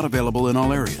 Service not available in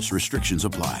all areas. Restrictions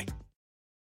apply.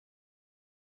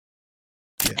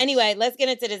 Anyway, let's get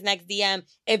into this next DM.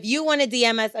 If you want to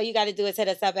DM us, all you got to do is hit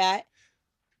us up at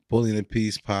Bully and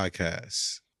Peace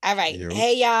Podcast. All right.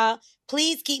 Hey, y'all.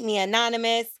 Please keep me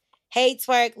anonymous. Hey,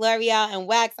 Twerk, L'Oreal, and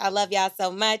Wax. I love y'all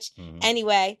so much.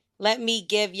 Anyway, let me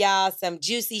give y'all some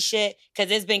juicy shit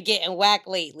because it's been getting whack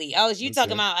lately. Oh, is you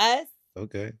talking about us?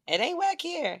 Okay. It ain't whack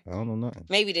here. I don't know nothing.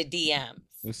 Maybe the DMs.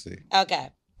 Let's see.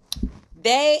 Okay.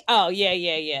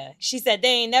 She said they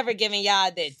ain't never giving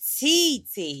y'all the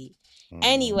TT.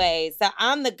 Anyway, so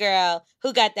I'm the girl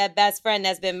who got that best friend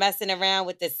that's been messing around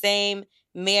with the same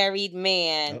married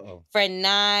man for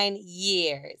 9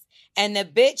 years. And the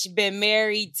bitch been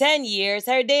married 10 years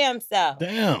her damn self.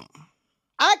 Damn.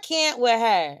 I can't with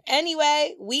her.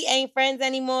 Anyway, we ain't friends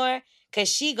anymore because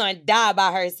she gonna die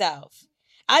by herself.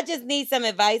 I just need some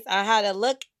advice on how to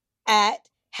look at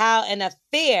how an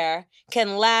affair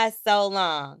can last so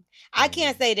long. I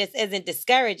can't say this isn't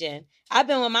discouraging. I've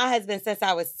been with my husband since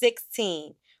I was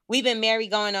 16. We've been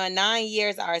married going on 9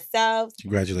 years ourselves.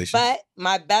 Congratulations. But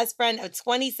my best friend of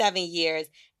 27 years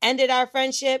ended our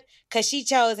friendship because she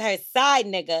chose her side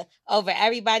nigga over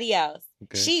everybody else.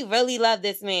 Okay. She really loved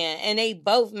this man and they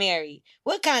both married.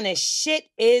 What kind of shit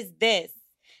is this?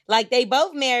 Like they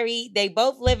both married, they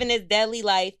both living this deadly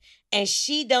life, and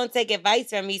she don't take advice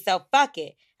from me, so fuck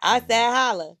it. I said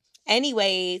holla.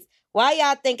 Anyways, why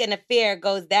y'all think an affair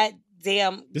goes on that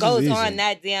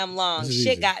damn long?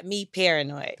 Shit got me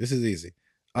paranoid. This is easy.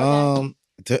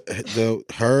 Okay.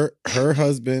 Her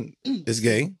husband is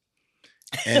gay.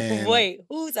 And wait,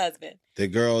 whose husband? The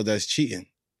girl that's cheating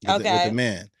with the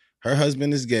man. Her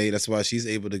husband is gay. That's why she's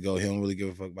able to go. He don't really give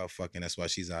a fuck about fucking. That's why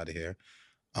she's out of here.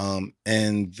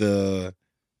 And the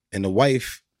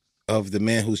wife of the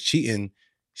man who's cheating,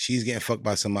 she's getting fucked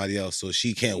by somebody else. So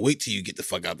she can't wait till you get the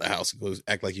fuck out the house and go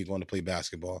act like you're going to play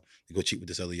basketball to go cheat with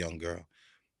this other young girl.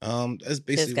 That's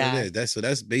basically what it is.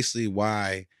 That's basically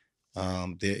why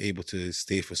they're able to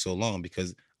stay for so long,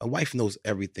 because a wife knows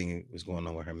everything that's going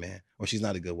on with her man, or she's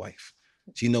not a good wife.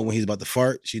 She know when he's about to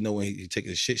fart. She know when he's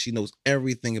taking a shit. She knows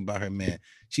everything about her man.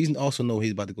 She also know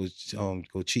he's about to go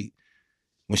cheat.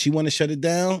 When she want to shut it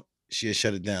down, she'll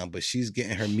shut it down. But she's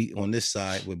getting her meat on this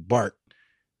side with Bart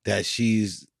that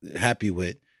she's happy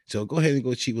with. So go ahead and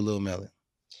go cheat with Lil Melon.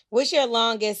 What's your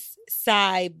longest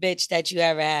side bitch that you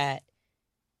ever had?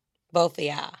 Both of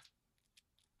y'all.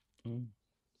 I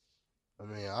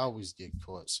mean, I always get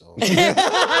caught, so. Not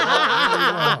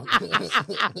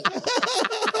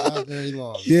very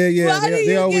long. Yeah. Why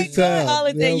They always tell. All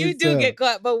the time. You do get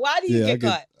caught, but why do you get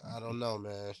caught? I don't know,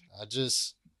 man.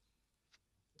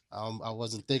 I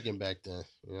wasn't thinking back then.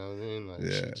 You know what I mean? Like,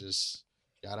 she just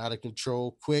got out of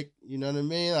control quick. You know what I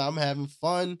mean? I'm having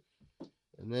fun.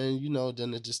 And then,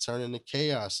 then it just turned into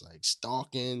chaos, like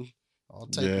stalking, all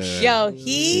type of shit. Yo,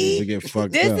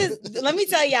 let me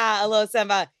tell y'all a little something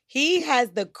about, he has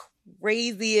the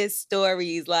craziest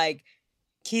stories. Like,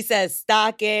 he says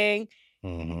stalking.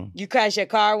 Mm-hmm. You crashed your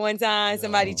car one time.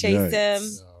 Somebody chased him.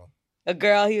 A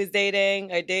girl he was dating.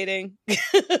 Do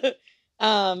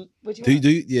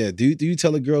you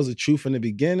tell the girls the truth in the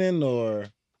beginning, or?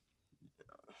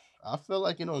 I feel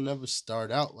like it don't never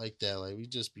start out like that. Like we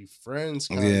just be friends.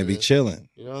 Kinda. Yeah, be chilling.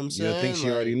 You know what I'm saying? You think she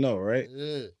already know, right?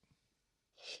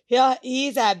 Yeah,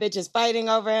 he's had bitches fighting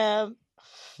over him.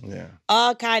 Yeah.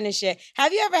 All kind of shit.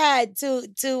 Have you ever had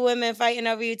two women fighting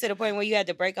over you to the point where you had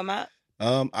to break them up?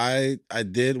 I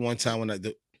did one time when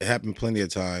it happened plenty of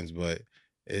times, but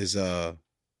it's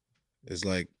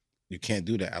like you can't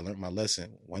do that. I learned my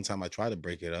lesson. One time I tried to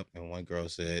break it up, and one girl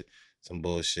said some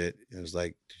bullshit. It was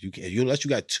like unless you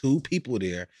got two people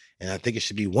there, and I think it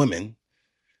should be women.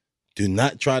 Do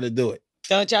not try to do it.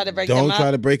 Don't try to break them up. Don't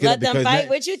try to break it Let up. them fight.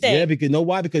 What you think? Yeah, because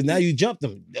why? Because now you jumped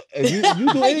them. If you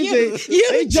do anything,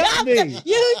 they jump me.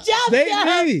 You jumped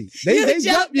them. They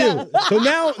jump you. So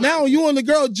now you and the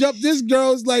girl jump. This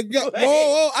girl's like,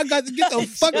 whoa, I got to get the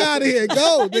fuck out of here.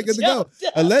 Go, nigga, go.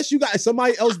 Unless you got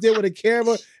somebody else there with a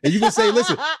camera and you can say,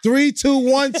 listen, 3,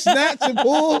 2, 1, snatch and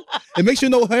pull, and make sure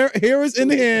no hair is in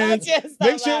the hands.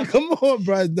 Make sure, come on,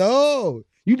 bro. No,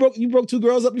 you broke 2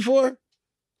 girls up before.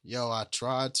 Yo, I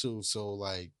tried to. So,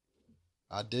 like,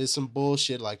 I did some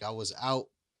bullshit. Like, I was out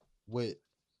with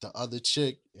the other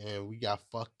chick, and we got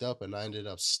fucked up, and I ended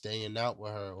up staying out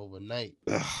with her overnight.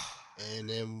 And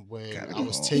then when I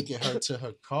was taking her to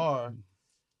her car,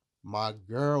 my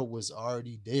girl was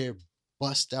already there,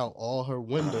 bust out all her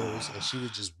windows, and she was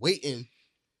just waiting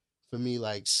for me,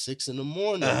 like, 6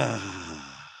 a.m.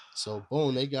 So,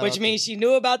 boom, they got... Which means she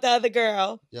knew about the other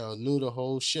girl. Yo, knew the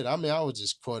whole shit. I mean, I was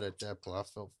just caught at that point. I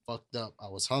felt fucked up. I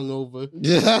was hungover.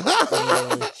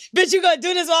 Bitch, you gonna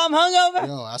do this while I'm hungover?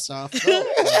 Yo, that's how I felt.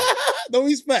 No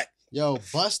respect. Yo,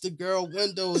 bust the girl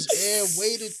windows and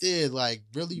waited there. Like,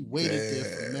 really waited there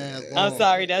for mad long. I'm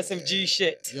sorry, that's some G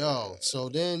shit. Yo, so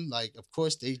then, like, of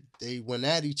course, they went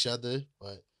at each other.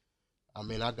 But, I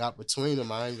mean, I got between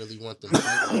them. I didn't really want them to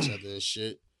fight each other and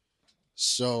shit.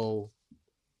 So...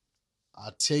 I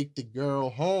take the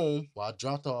girl home. Well, I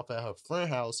dropped her off at her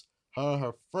friend's house. Her and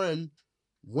her friend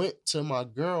went to my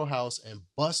girl house and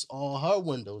bust all her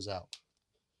windows out.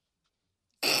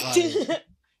 Like,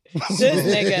 this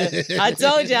nigga, I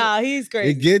told y'all, he's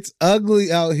crazy. It gets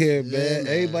ugly out here, man.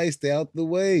 Everybody stay out the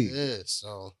way. Yeah,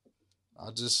 so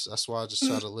that's why I just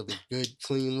try to live a good,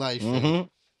 clean life.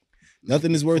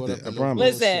 Nothing is worth it, I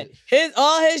promise. Listen,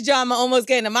 all his drama almost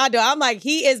came to my door. I'm like,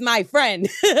 he is my friend.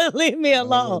 Leave me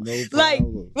alone. No like,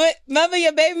 but remember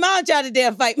your baby mom tried to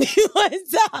damn fight me one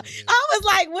time. I was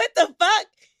like, what the fuck?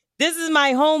 This is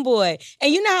my homeboy.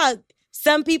 And you know how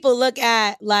some people look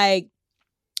at, like,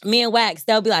 me and Wax,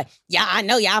 they'll be like, yeah, I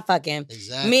know y'all fucking.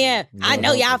 Exactly. Me and I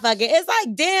know y'all fucking. It's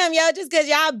like, damn, yo, just because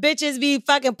y'all bitches be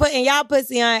fucking putting y'all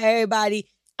pussy on everybody,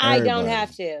 I don't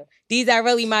have to. These are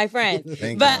really my friends.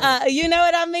 But you know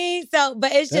what I mean? So,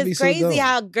 but it's just crazy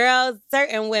how girls,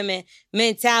 certain women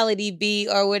mentality be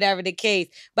or whatever the case.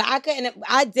 But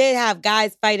I did have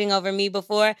guys fighting over me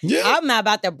before. Yeah. I'm not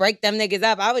about to break them niggas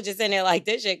up. I was just in there like,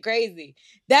 this shit crazy.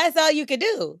 That's all you could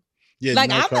do. Yeah,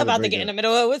 like, I'm not about to get in the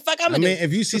middle of what the fuck I'm gonna do. I mean,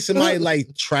 if you see somebody like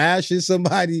trashing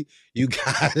somebody, you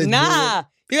gotta do it.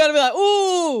 You gotta be like,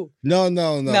 ooh. No.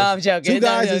 No, I'm joking. 2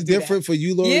 guys is different for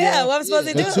you, Lorel. Yeah, what I'm supposed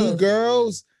to do. The 2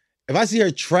 girls, if I see her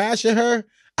trashing her,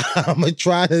 I'm gonna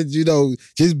try to,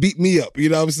 just beat me up. You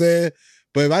know what I'm saying?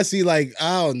 But if I see, like,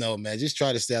 I don't know, man, just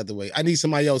try to stay out the way. I need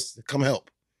somebody else to come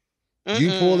help.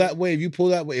 You pull that way.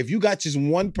 If you got just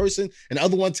one person and the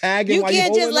other one tagging, you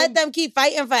can't just let them keep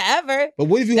fighting forever. But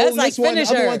what if you hold this one and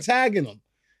the other one tagging them?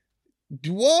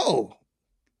 Whoa.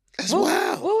 That's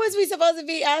wild. What was we supposed to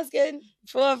be asking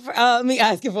for? Me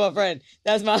asking for a friend.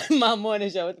 That's my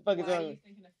morning show. What the fuck is wrong? Why are you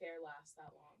thinking a fair last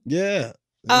that long? Yeah.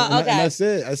 Okay.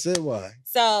 And I said why.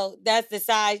 So that's the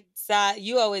side.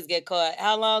 You always get caught.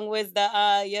 How long was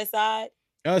the your side?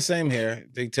 Same here.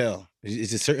 They tell.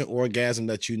 It's a certain orgasm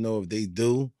that you know if they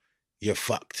do, you're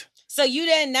fucked. So you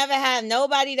didn't never have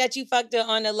nobody that you fucked with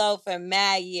on the low for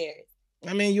mad years.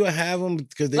 I mean, you'll have them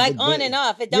because they like on and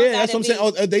off. It don't that's what I'm saying. Oh,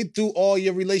 they through all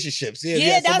your relationships.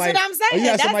 Yeah, that's what I'm saying. Oh, you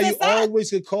have somebody you always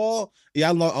could call. Yeah,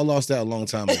 I lost that a long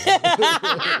time ago.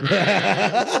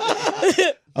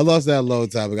 I lost that a long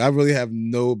time ago. I really have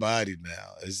nobody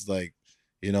now. It's like,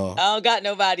 I don't got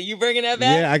nobody. You bringing that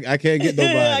back? Yeah, I can't get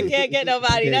nobody. I can't get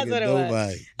nobody. That's what it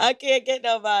was. I can't get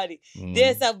nobody.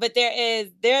 But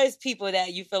there's people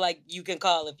that you feel like you can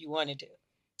call if you wanted to.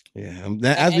 Yeah,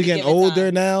 as we getting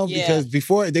older now, because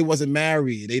before they wasn't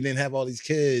married, they didn't have all these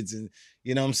kids, and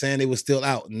you know what I'm saying, they were still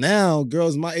out. Now,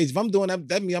 girls my age, if I'm doing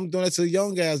that means I'm doing it to a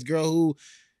young ass girl who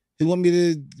He want me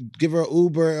to give her an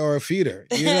Uber or feed her.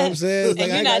 You know what I'm saying?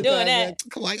 And you're not doing that. Man.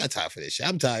 Come on, I ain't got time for this shit.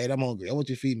 I'm tired. I'm hungry. I want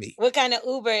you to feed me. What kind of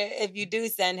Uber if you do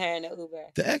send her in an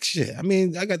Uber? The X shit. I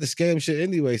mean, I got the scam shit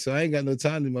anyway, so I ain't got no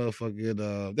time to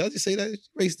motherfucking. Did I just say that?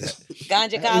 Erase that.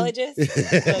 Ganjacologist?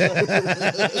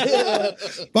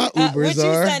 My Ubers what you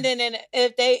are. sending in?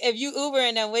 If you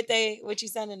Ubering them, what you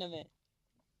sending them in?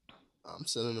 I'm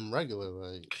sending them regular,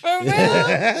 like. For real?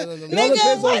 It all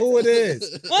depends on who it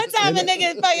is. One time a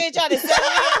nigga fucking tried to sell me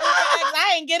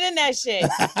I ain't getting that shit.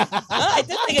 I'm like,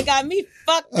 this nigga got me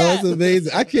fucked up. Oh, that's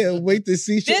amazing. I can't wait to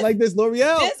see shit like this,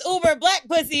 L'Oreal. This Uber black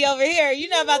pussy over here, you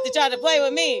not about to try to play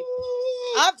with me.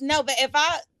 No, but if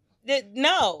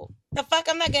no. The fuck,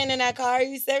 I'm not getting in that car. Are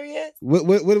you serious? What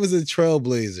was a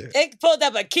Trailblazer? It pulled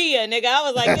up a Kia, nigga. I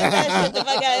was like, get that shit the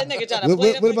fuck out. This nigga trying to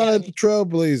play What about a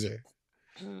Trailblazer?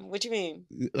 What you mean?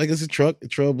 Like it's a truck, a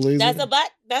Trailblazer? That's a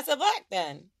black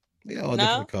then. Yeah, all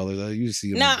different colors. I usually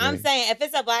see them. No, I'm saying if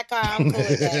it's a black car, I'm cool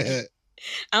with that.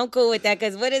 I'm cool with that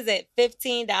because what is it?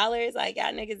 $15? Like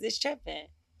y'all niggas is tripping.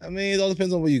 I mean, it all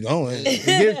depends on where you're going.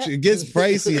 It gets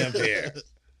pricey up here.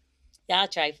 Y'all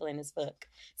trifling as fuck.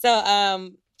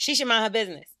 So she should mind her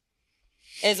business.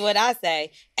 Is what I say.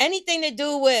 Anything to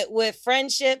do with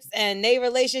friendships and they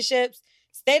relationships,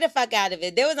 stay the fuck out of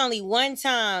it. There was only one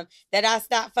time that I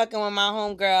stopped fucking with my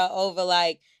homegirl over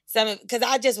like because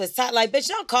I just was tired. Like, bitch,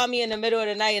 don't call me in the middle of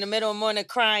the night, in the middle of the morning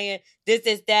crying,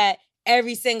 this, that,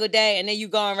 every single day, and then you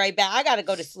going right back. I gotta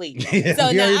go to sleep. Yeah,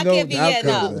 so no, I can't be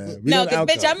no, because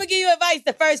bitch, I'm gonna give you advice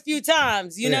the first few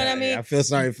times. You know what I mean? Yeah, I feel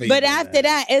sorry for you. But after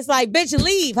that, it's like, bitch,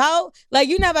 leave, ho. Like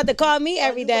you not about to call me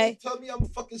every day. Tell me I'm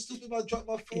fucking stupid about drop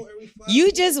my phone every 5 You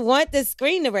minutes. Just want the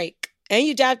screen to break. And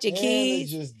you dropped your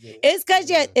keys. It's because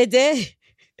it did.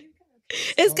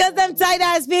 It's because them tight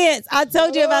ass pants. I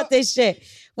told you about this shit.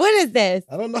 What is this?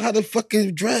 I don't know how to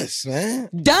fucking dress, man.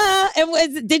 Duh.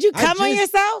 And did you come on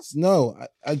yourself? No,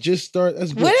 I just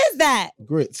started. What is that?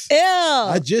 Grits. Ew.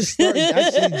 I just started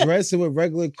actually dressing with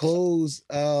regular clothes.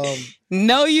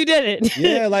 No, you didn't.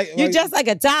 Yeah, you just like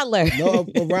a toddler. No,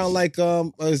 around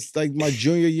it's like my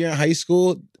junior year in high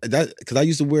school. Because I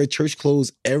used to wear church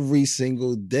clothes every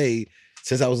single day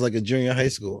since I was like a junior in high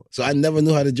school. So I never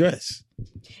knew how to dress.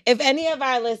 If any of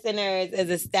our listeners is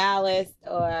a stylist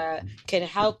or can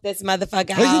help this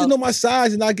motherfucker out. I need to know my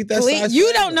size and I get that size.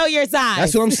 You don't know your size.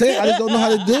 That's what I'm saying. I just don't know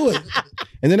how to do it.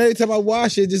 And then every time I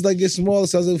wash it, just like gets smaller.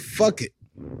 So I was like, fuck it.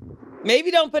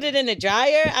 Maybe don't put it in the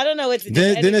dryer. I don't know what to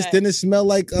do. Then it smell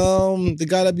like the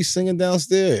guy that be singing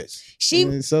downstairs.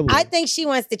 I think she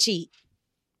wants to cheat.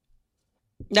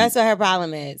 That's what her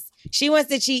problem is. She wants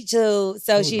to cheat too,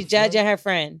 so she's judging her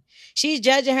friend. She's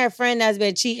judging her friend that's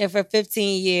been cheating for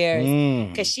 15 years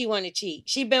because she want to cheat.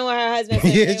 She been with her husband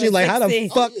since yeah, she's like, 16. how the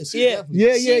fuck? Yeah.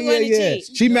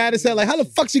 She mad as hell. Like, how the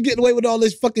fuck she getting away with all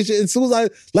this fucking shit? As soon as I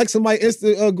like somebody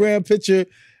Instagram picture,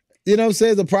 you know what I'm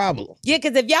saying? It's a problem. Yeah,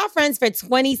 because if y'all friends for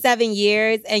 27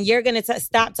 years and you're going to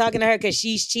stop talking to her because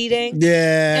she's cheating.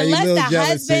 Yeah. Unless the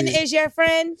husband is your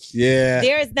friend. Yeah.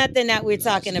 There is nothing that we're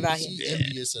talking about here. She's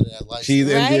envious of that lifestyle. She's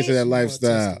envious of that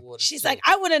lifestyle. She's like,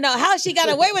 I want to know how she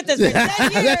got away with this for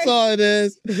 10 years. That's all it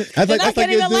is. I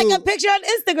can't even like a picture on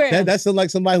Instagram. That's like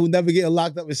somebody who never getting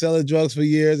locked up and selling drugs for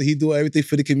years. And he doing everything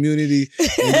for the community.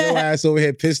 And your ass over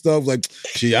here pissed off like,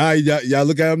 y'all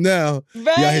look at him now.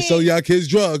 Right. Y'all here selling y'all kids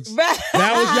drugs. Right.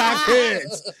 That was y'all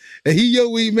kids. And he your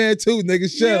weed man too,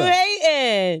 nigga. Shut up. You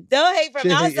hating. Don't hate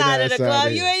from outside of the club.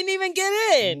 Here. You ain't even get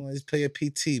in. Just play a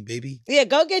PT, baby. Yeah,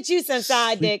 go get you some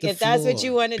side dick if that's what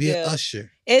you want to do. Be an usher.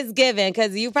 It's given,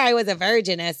 because you probably was a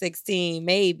virgin at 16,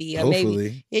 maybe. Or Hopefully.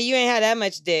 Maybe. Yeah, you ain't had that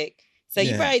much dick. So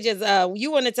you probably just,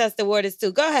 you want to test the waters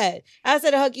too. Go ahead. I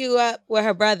said to hook you up with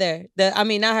her brother.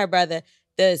 Not her brother.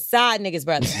 The side nigga's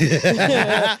brother.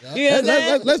 You know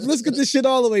what let's get this shit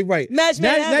all the way right. Now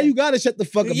you gotta shut the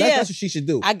fuck up. Yeah. That's what she should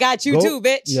do. I got you too,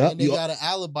 bitch. Yep. And they got an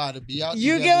alibi to be out.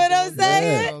 You get what I'm saying? You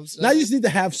know what I'm saying? Now you just need to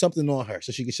have something on her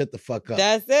so she can shut the fuck up.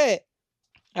 That's it.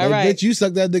 All right. Bitch, you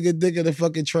suck that nigga dick in the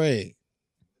fucking train.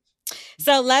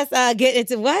 So let's get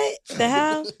into what the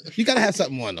hell? You gotta have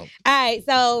something on them. All right,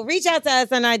 so reach out to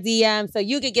us on our DM so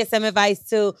you could get some advice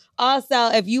too. Also,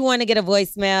 if you want to get a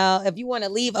voicemail, if you want to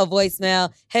leave a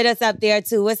voicemail, hit us up there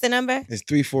too. What's the number? It's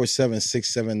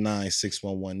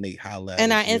 347-679-6118. Holla.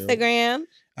 And our Instagram?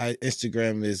 Our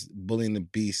Instagram is Bullying the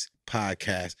Beast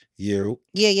Podcast.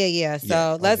 Yeah.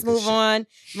 So let's move on.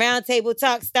 Roundtable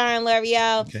Talk starring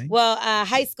L'Oreal. Okay. Well, a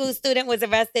high school student was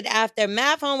arrested after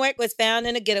math homework was found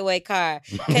in a getaway car,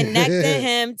 connecting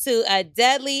him to a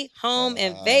deadly home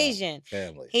invasion.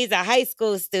 Family. He's a high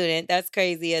school student. That's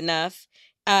crazy enough.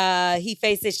 He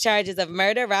faces charges of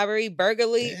murder, robbery,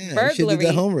 burglary, She did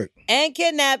that homework. and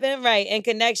kidnapping. Right, in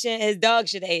connection, his dog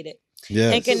should have ate it.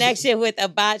 Yes. In connection with a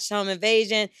botched home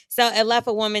invasion. So it left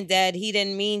a woman dead. He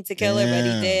didn't mean to kill her, but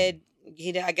he did.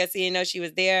 I guess he didn't know she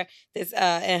was there. This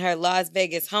in her Las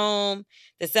Vegas home.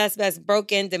 The suspects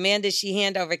broke in, demanded she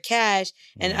hand over cash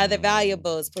and other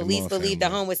valuables. Police believe the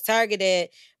home was targeted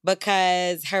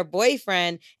because her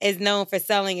boyfriend is known for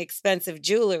selling expensive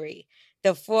jewelry.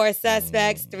 The 4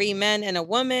 suspects, 3 men and a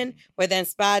woman, were then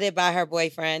spotted by her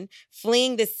boyfriend,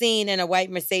 fleeing the scene in a white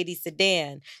Mercedes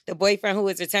sedan. The boyfriend, who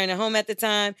was returning home at the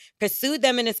time, pursued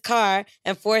them in his car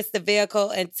and forced the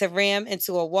vehicle to ram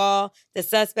into a wall. The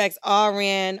suspects all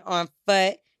ran on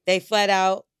foot. They fled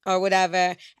out or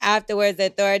whatever. Afterwards, the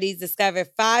authorities discovered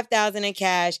 $5,000 in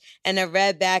cash and a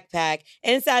red backpack.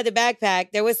 Inside the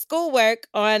backpack, there was schoolwork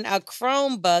on a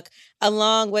Chromebook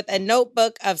along with a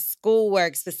notebook of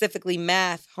schoolwork, specifically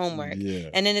math homework. Yeah.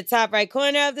 And in the top right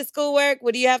corner of the schoolwork,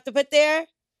 what do you have to put there?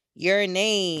 Your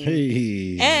name.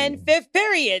 Hey. And 5th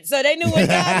period. So they knew what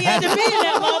time you had to be in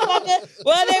that motherfucker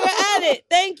while they were at it.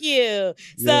 Thank you.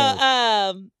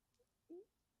 So,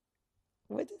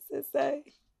 what does this say?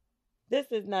 This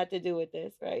is not to do with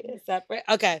this, right? It's separate.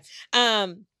 Okay.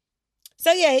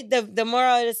 So yeah, the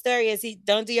moral of the story is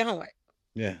don't do your homework.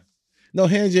 Yeah. No,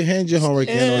 hand your homework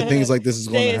in, or things like this is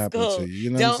going to happen to you. You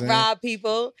know what I'm saying? Don't rob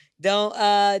people. Don't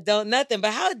nothing.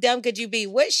 But how dumb could you be?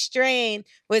 What strain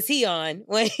was he on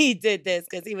when he did this?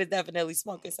 Because he was definitely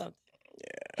smoking something.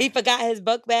 Yeah. He forgot his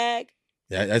book bag.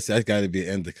 Yeah, that's got to be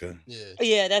an indica.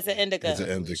 Yeah, that's an indica. That's an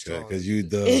indica because you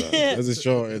duh. That's a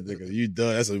strong indica. You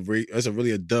duh. That's a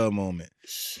really a duh moment.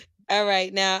 All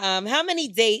right, now, how many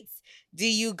dates do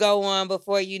you go on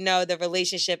before you know the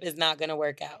relationship is not going to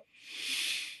work out?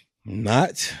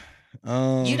 Not.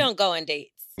 You don't go on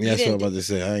dates. Yeah, that's what I'm about to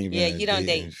say. I ain't. Yeah, you don't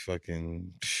date.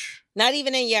 Fucking. Not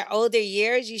even in your older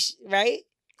years, right?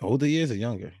 Older years or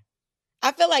younger?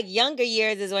 I feel like younger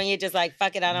years is when you're just like,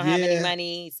 fuck it, I don't have any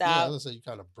money. So I was say you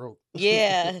kind of broke.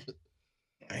 Yeah.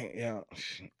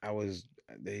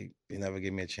 They never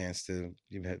gave me a chance to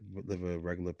live a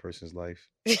regular person's life.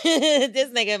 This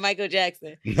nigga Michael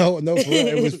Jackson. No, for real.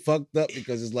 It was fucked up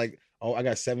because it's like, oh, I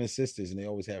got 7 sisters and they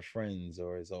always have friends,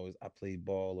 or it's always I played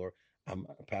ball, or I'm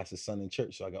a pastor's son in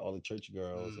church, so I got all the church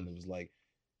girls, and it was like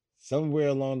somewhere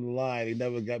along the line, they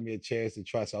never got me a chance to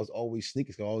try. So I was always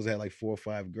sneaking. So I always had like 4 or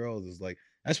 5 girls. It's like,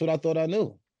 that's what I thought I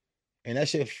knew. And that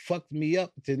shit fucked me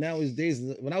up to nowadays.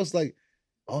 When I was like,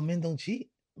 all men don't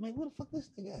cheat. I'm like, what the fuck this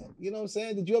nigga at? You know what I'm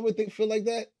saying? Did you ever feel like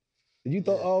that? Did you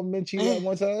thought all men cheated at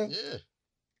one time? Yeah.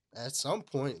 At some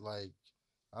point, like,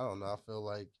 I don't know. I feel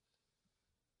like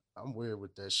I'm weird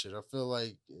with that shit. I feel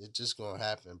like it's just gonna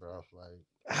happen, bro.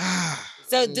 Like,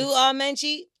 so do all men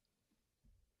cheat?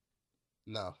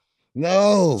 No.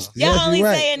 No. Y'all only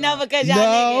saying no because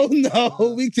y'all niggas.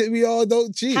 No, we all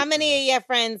don't cheat. How many of your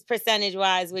friends,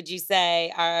 percentage-wise, would you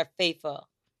say are faithful?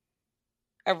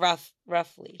 Or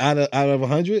roughly. Out of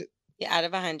 100? Yeah, out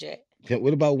of 100. Okay,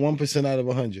 what about 1% out of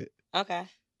 100? Okay.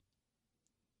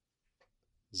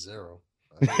 0.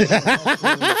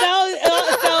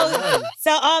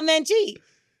 So all men cheat?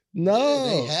 No.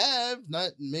 They have. Not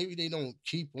maybe they don't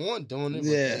keep on doing it, but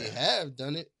they have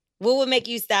done it. What would make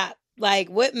you stop? Like,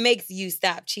 what makes you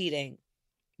stop cheating?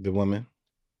 The woman.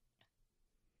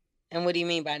 And what do you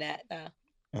mean by that,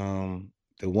 though?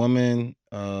 The woman,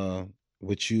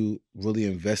 what you really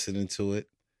invested into it.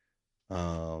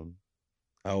 I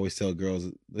always tell girls,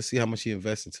 let's see how much he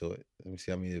invests into it. Let me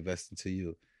see how much he invests into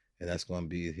you. And that's going to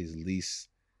be his least.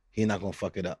 He's not going to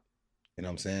fuck it up. You know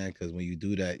what I'm saying? Because when you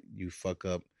do that, you fuck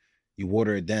up. You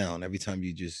water it down. Every time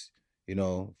you just,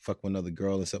 fuck with another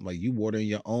girl and something, like you watering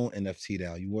your own NFT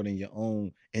down. You watering your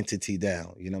own entity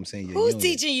down. You know what I'm saying? Who's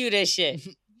teaching you this shit?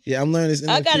 Yeah, I'm learning this NFT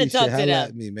I gotta talk shit. to them.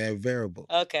 At me, man. Variable.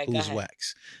 Okay, Who's go ahead.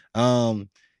 Wax?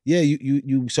 Yeah,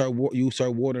 you start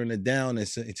watering it down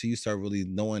until you start really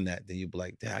knowing that. Then you be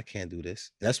like, I can't do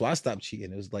this. And that's why I stopped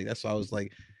cheating. It was like, that's why I was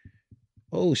like,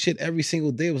 oh shit, every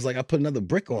single day it was like I put another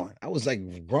brick on. I was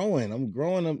like growing. I'm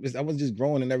growing. I was just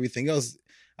growing in everything else.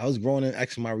 I was growing in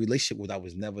actually my relationship, what I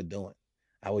was never doing.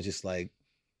 I was just like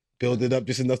build it up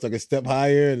just enough so I could step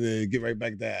higher and then get right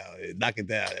back down and knock it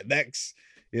down. And next,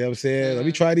 you know what I'm saying? Let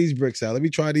me try these bricks out. Let me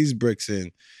try these bricks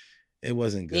in. It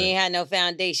wasn't good. You ain't had no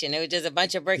foundation. It was just a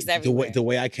bunch of bricks everywhere. The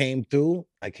way I came through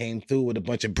with a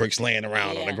bunch of bricks laying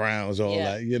around on the grounds, all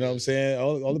that. You know what I'm saying?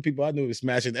 All the people I knew were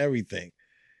smashing everything.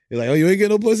 You're like, oh, you ain't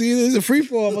getting no pussy either? It's a free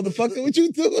fall, motherfucker. What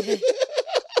you doing?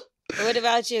 What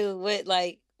about you? What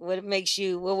would make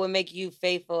you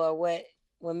faithful, or what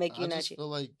would make you not? I just feel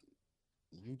like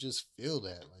you just feel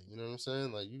that. Like, you know what I'm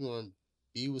saying? Like, you're going to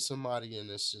be with somebody and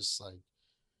it's just like,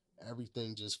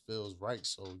 everything just feels right.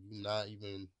 So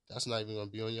that's not even gonna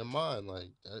be on your mind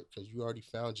like that because you already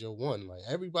found your one. Like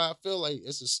everybody, I feel like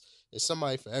it's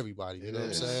somebody for everybody. You know what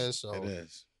I'm saying? So it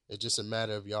is. It's just a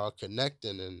matter of y'all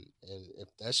connecting, and if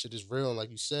that shit is real, and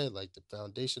like you said, like the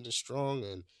foundation is strong,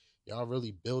 and y'all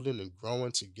really building and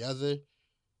growing together,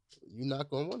 you're not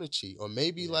gonna want to cheat. Or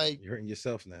maybe like you're hurting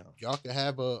yourself now. Y'all can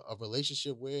have a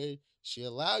relationship where she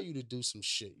allow you to do some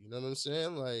shit. You know what I'm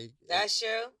saying? Like that's true.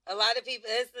 A lot of people,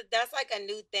 that's like a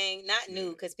new thing. Not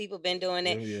new because people been doing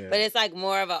it, but it's like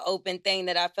more of an open thing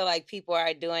that I feel like people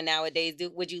are doing nowadays.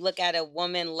 Would you look at a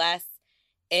woman less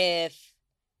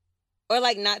or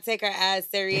like not take her as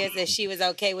serious if she was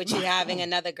okay with you having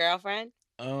another girlfriend?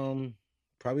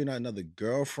 Probably not another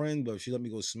girlfriend, but if she let me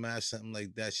go smash something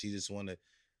like that, she just want to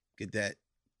get that.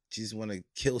 She just want to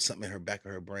kill something in her back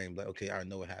of her brain. Like, okay, I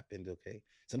know what happened. Okay,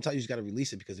 sometimes you just got to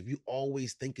release it because if you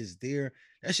always think it's there,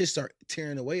 that shit start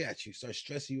tearing away at you, start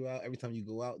stressing you out every time you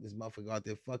go out. This motherfucker out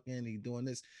there fucking, he doing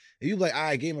this. And you like,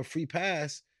 I gave him a free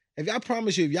pass. If y'all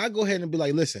promise you, if y'all go ahead and be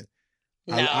like, listen.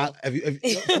 No. I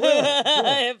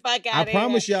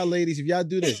promise y'all, ladies, if y'all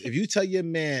do this, if you tell your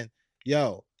man,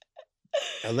 yo,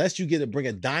 unless you get to bring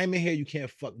a dime in here, you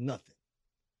can't fuck nothing.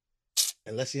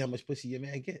 And let's see how much pussy your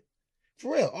man get.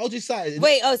 For real, all just sides.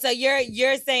 Wait, so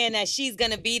you're saying that she's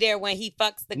gonna be there when he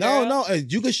fucks the girl? No,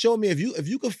 you can show me if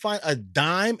you can find a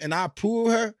dime and I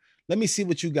approve her. Let me see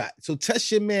what you got. So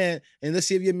test your man and let's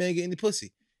see if your man get any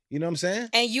pussy. You know what I'm saying?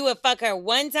 And you would fuck her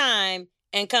one time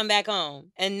and come back home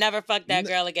and never fuck that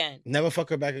girl again. Never fuck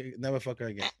her back. Never fuck her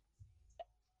again.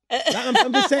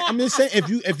 I'm just saying.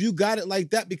 If you got it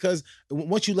like that, because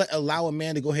once you allow a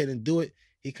man to go ahead and do it,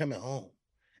 he coming home.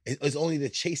 It's only the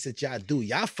chase that y'all do.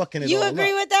 Y'all fucking it you all up. You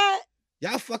agree with that?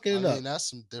 Y'all fucking it up. I mean,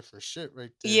 that's some different shit right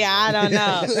there. Yeah, I don't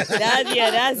know.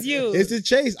 That's you. It's the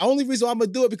chase. Only reason why I'm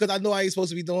gonna do it because I know I ain't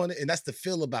supposed to be doing it, and that's the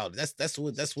feel about it. That's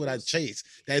what I chase.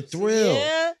 That thrill.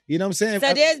 Yeah. You know what I'm saying?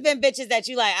 So there's been bitches that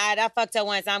you like, all right, I fucked her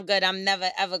once. I'm good. I'm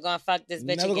never ever gonna fuck this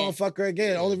bitch never again. Gonna fuck her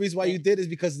again. The only reason why you did is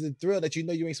because of the thrill that you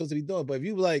know you ain't supposed to be doing. But if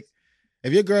you like,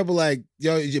 if your girl be like,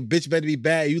 yo, your bitch better be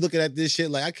bad, you looking at this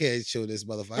shit like, I can't show this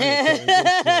motherfucker.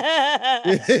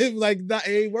 Like, nah, it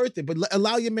ain't worth it. But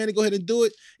allow your man to go ahead and do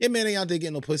it. Your man ain't out there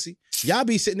getting no pussy. Y'all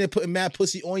be sitting there putting mad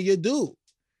pussy on your dude.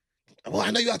 Well, I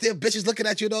know you out there bitches looking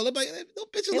at you though. Like, no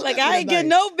bitches. You're like, I ain't getting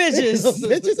no bitches. No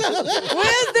bitches.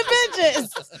 Where's the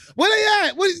bitches? Where they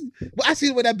at? I see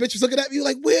when that bitch was looking at me.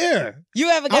 Like, where? You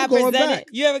ever got presented?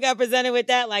 You ever got presented with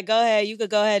that? Like, go ahead. You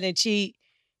could go ahead and cheat.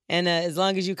 And as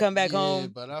long as you come back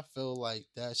home. But I feel like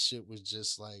that shit was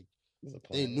just like,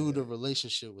 they knew the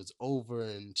relationship was over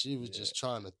and she was just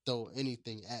trying to throw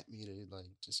anything at me to like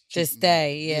just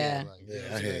stay. Yeah,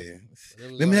 I hear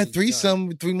you. Let me have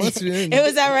threesome 3 months ago. It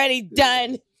was already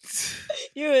done.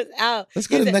 You was out. Let's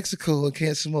go to Mexico and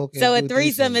can't smoke. So a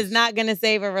threesome is not going to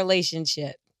save a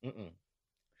relationship.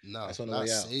 No, that's not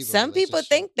save some people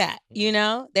think that, you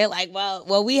know, they're like,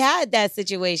 well, we had that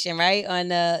situation, right?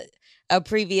 On a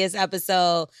previous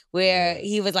episode where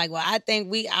he was like, well, I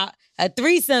think a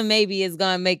threesome maybe is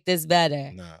going to make this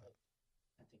better. Nah.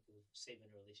 I think we're saving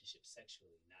a relationship sexually,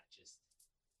 not just...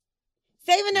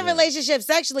 Saving a relationship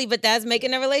sexually, but that's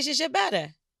making a relationship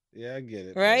better. Yeah, I get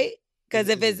it. Right? Because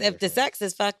if the sex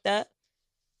is fucked up.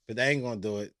 But they ain't going to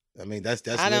do it. I mean, that's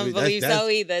I don't believe so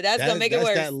either. That's going to make it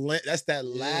worse. That's that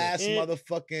last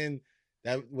motherfucking...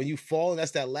 That when you fall,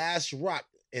 that's that last rock.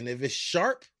 And if it's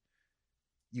sharp,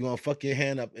 you want to fuck your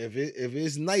hand up. If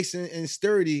it's nice and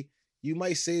sturdy, you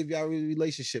might save your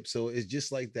relationship. So it's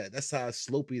just like that. That's how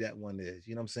slopey that one is.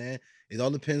 You know what I'm saying? It all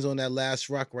depends on that last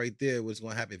rock right there, what's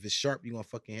going to happen. If it's sharp, you're going to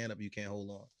fuck your hand up. You can't hold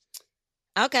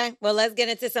on. Okay. Well, let's get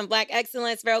into some Black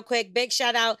excellence real quick. Big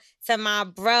shout out to my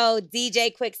bro,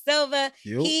 DJ Quicksilver.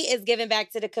 Yo. He is giving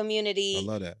back to the community. I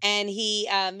love that. And he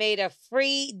made a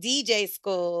free DJ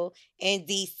school in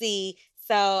D.C.,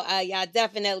 so y'all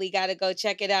definitely got to go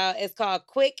check it out. It's called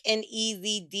Quick and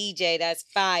Easy DJ. That's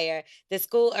fire. The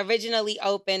school originally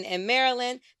opened in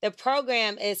Maryland. The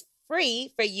program is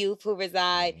free for youth who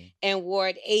reside in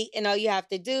Ward 8. And all you have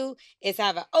to do is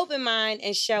have an open mind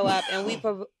and show up. And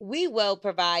we will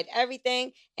provide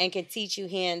everything and can teach you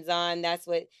hands-on. That's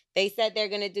what they said they're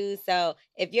going to do. So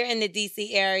if you're in the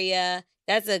D.C. area,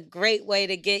 that's a great way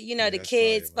to get, the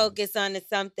kids focused on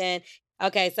something.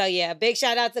 Okay, so yeah, big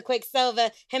shout out to Quicksilver.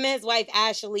 Him and his wife,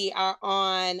 Ashley, are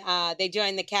on, they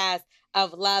joined the cast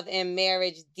of Love and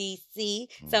Marriage DC.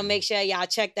 So make sure y'all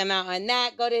check them out on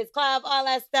that. Go to his club, all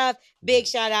that stuff. Big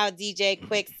shout out, DJ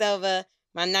Quicksilver.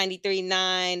 my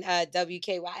 93.9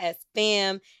 WKYS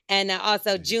fam. And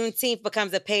also Juneteenth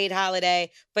becomes a paid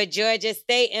holiday for Georgia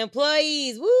state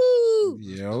employees. Woo!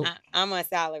 Yo. I'm on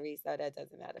salary, so that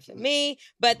doesn't matter for me.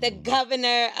 But the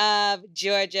governor of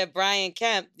Georgia, Brian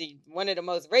Kemp, one of the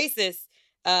most racist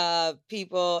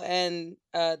people, and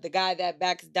the guy that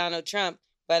backs Donald Trump,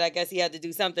 but I guess he had to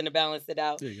do something to balance it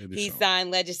out. He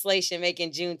signed legislation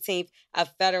making Juneteenth a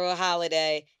federal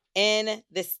holiday in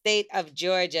the state of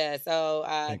Georgia. So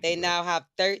they now have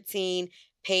 13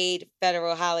 paid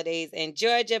federal holidays in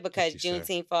Georgia because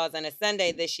Juneteenth falls on a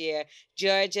Sunday this year.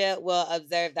 Georgia will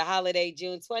observe the holiday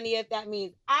June 20th. That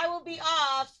means I will be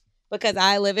off because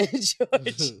I live in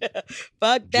Georgia.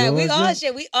 Fuck that.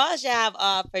 Georgia? We all should have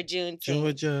off for Juneteenth.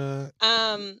 Georgia.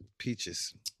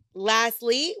 Peaches.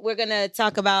 Lastly, we're gonna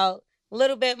talk about a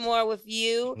little bit more with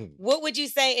you. What would you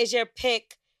say is your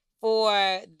pick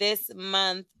for this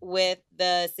month with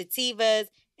the sativas,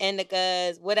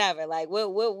 indicas, whatever? Like,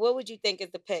 what would you think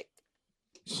is the pick?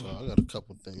 So I got a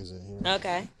couple things in here.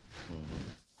 Okay.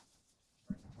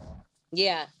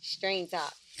 Yeah, strain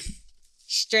top.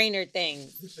 Strainer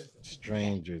things.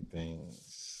 Stranger things.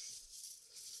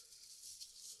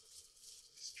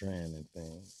 Stranded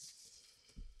things.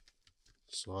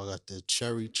 So I got the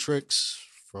Cherry Tricks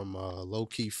from Low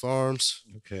Key Farms.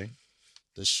 Okay.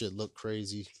 This shit look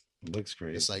crazy. Looks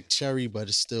crazy. It's like cherry, but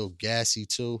it's still gassy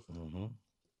too. Mm-hmm.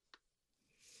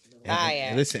 Fire.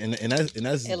 And listen, and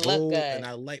that's it bold, good. And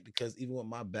I like because even with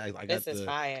my back, I got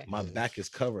fire. My back is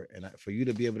covered, and for you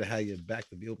to be able to have your back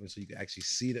to be open so you can actually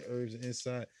see the herbs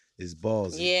inside is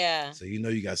ballsy. Yeah. So you know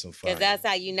you got some fire. Because that's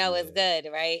how you know it's good,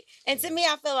 right? And to me,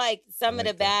 I feel like some of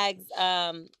the bags,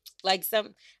 like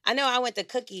I know I went to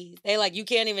Cookies. They like, you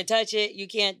can't even touch it. You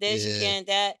can't this, you can't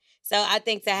that. So I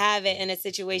think to have it in a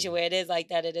situation where it is like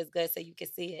that, it is good so you can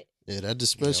see it. Yeah, that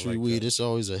dispensary weed, it's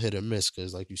always a hit or miss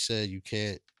because like you said, you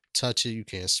can't touch it, you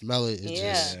can't smell it. It's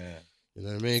just, you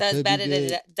know what I mean? So it's better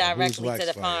to directly to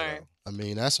the farm. I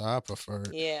mean, that's how I prefer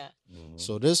it. Yeah. Mm-hmm.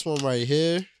 So this one right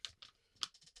here,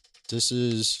 this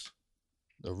is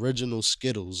the original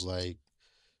Skittles. Like,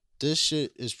 this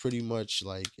shit is pretty much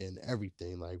like in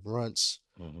everything, like runts,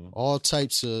 all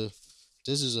types of,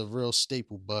 this is a real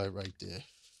staple bud right there.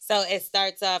 So it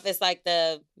starts off, it's like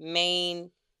the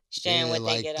main strain what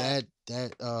like they get up.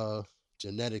 That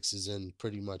genetics is in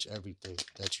pretty much everything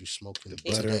that you smoke in the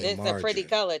butter. It's a pretty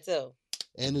color too.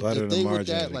 And the thing with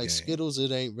that, like Skittles,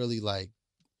 it ain't really like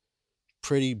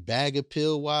pretty bag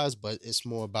appeal wise, but it's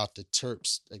more about the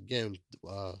terps. Again,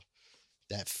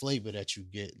 that flavor that you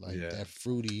get, like that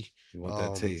fruity. You want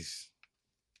that taste.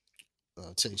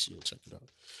 Taste it. Check it out.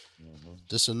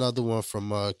 This is another one from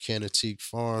Canatique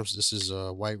Farms. This is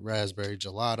a white raspberry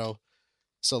gelato.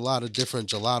 It's a lot of different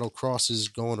gelato crosses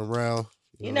going around.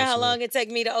 You know how long it took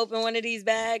me to open one of these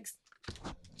bags?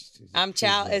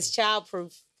 It's child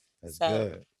proof. That's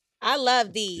good. I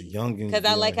love these because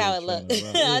I like how it looks.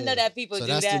 I know that people do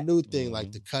that. So that's the new thing,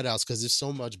 like the cutouts, because there's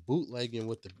so much bootlegging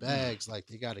with the bags. Like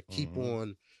they got to keep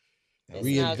on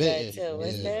reinventing. Too.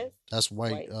 What's this? That's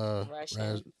white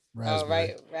raspberry.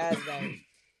 Raspberry.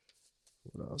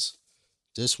 What else?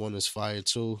 This one is fire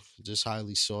too. Just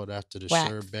highly sought after the Wax.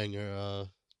 Sure Banger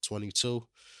 22.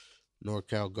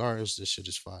 NorCal Gardens. This shit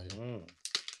is fire.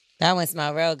 That one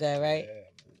smell real good, right?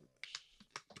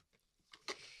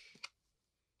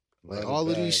 Like all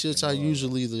of these shits, I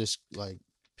usually just like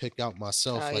pick out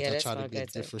myself. I try to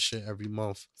get different shit every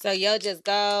month. So you'll just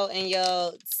go and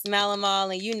you'll smell them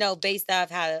all, and you know based off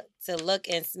how to look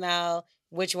and smell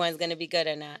which one's gonna be good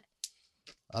or not.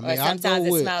 I mean,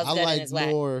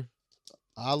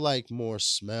 I like more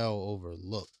smell over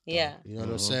look. Yeah. You know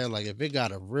what I'm saying? Like if it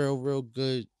got a real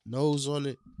good nose on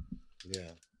it,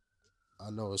 I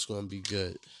know it's gonna be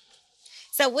good.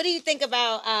 So what do you think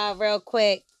about real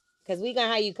quick? Because we're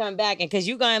gonna have you come back, and because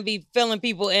you're gonna be filling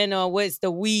people in on what's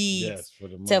the weeds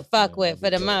to fuck with for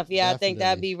the month. Yeah, definitely. I think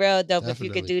that'd be real dope if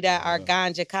you could do that. Our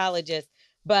ganjacologist.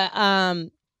 But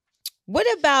what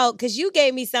about, because you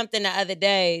gave me something the other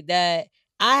day that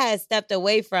I had stepped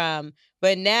away from,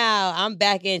 but now I'm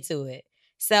back into it.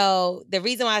 So the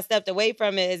reason why I stepped away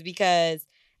from it is because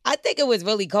I think it was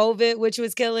really COVID, which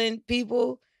was killing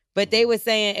people, but they were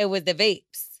saying it was the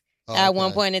vapes. At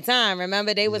one point in time,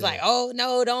 remember they was like, "Oh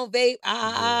no, don't vape!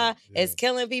 It's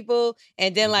killing people."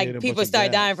 And then like people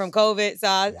start dying from COVID, so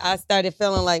I started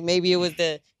feeling like maybe it was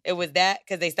that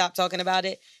because they stopped talking about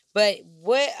it. But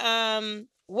what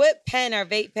pen or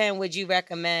vape pen would you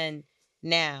recommend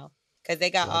now? Because they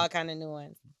got all kind of new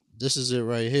ones. This is it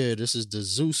right here. This is the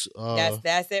Zeus.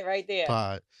 That's it right there.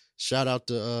 Pod. Shout out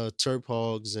to Terp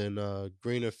Hogs and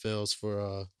Greener Fields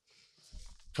for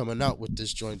coming out with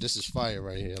this joint. This is fire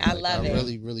right here. I love it.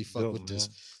 I really fuck with this.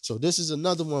 So this is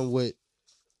another one with,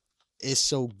 it's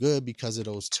so good because of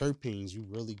those terpenes. You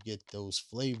really get those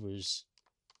flavors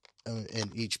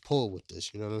in each pour with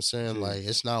this. You know what I'm saying? Like,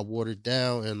 it's not watered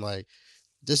down, and like,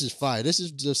 this is fire. This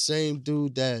is the same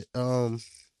dude that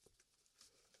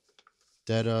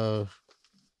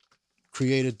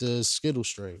created the Skittle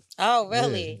strain. Oh,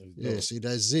 really? Yeah, see,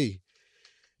 that's Z.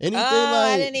 Anything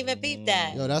I didn't even peep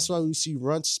that. Yo, that's why we see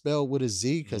Runt spelled with a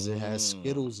Z, because it has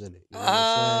Skittles in it. You know what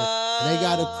I'm saying? And they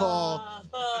got to call.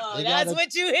 That's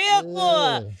what you here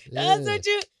for. That's what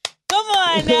you. Come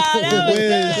on now. That was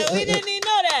good. We didn't even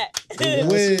know that. The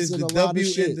Wiz, the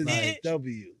W and the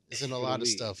W. It's in a lot of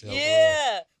stuff. Yo,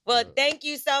 yeah. Well, thank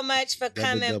you so much for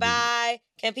coming by.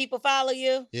 Can people follow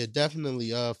you? Yeah,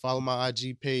 definitely. Follow my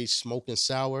IG page, Smoking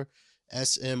Sour,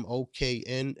 SMOKNSOUR.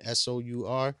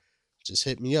 Just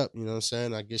hit me up. You know what I'm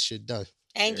saying? I get shit done.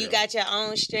 And you got your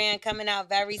own strand coming out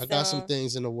very soon. I got some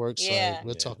things in the works. Yeah. So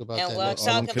we'll talk about and that. We'll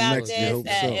talk about this.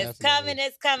 It's coming.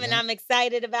 It's coming. Yeah. I'm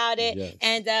excited about it. Yes.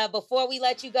 And before we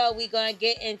let you go, we're going to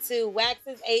get into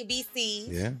Wax's ABCs.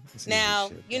 Yeah.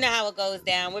 Now, you know how it goes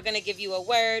down. We're going to give you a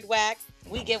word, Wax.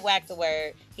 We give Wax a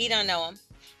word. He don't know them.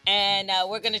 And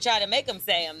we're going to try to make him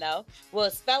say them, though.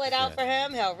 We'll spell it out for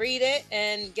him. He'll read it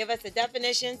and give us a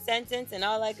definition, sentence, and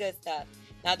all that good stuff.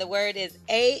 Now, the word is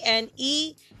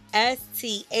ANESTHETIST.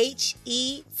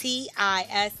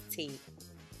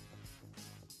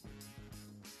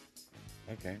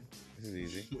 Okay, this is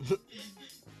easy.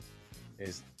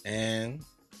 It's and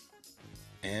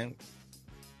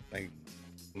like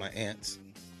my aunt,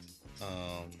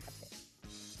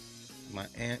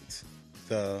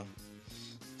 the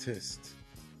tist.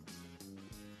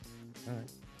 All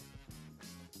right.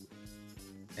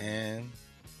 And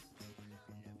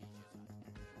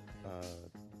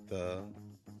the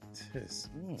tis.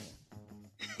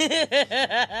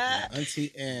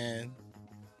 Auntie Ann,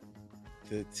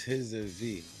 the tis of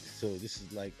V. So this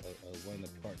is like one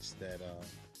of the parts that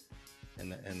in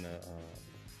the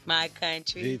my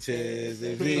country. Tis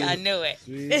of V. I knew it.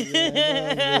 Sweet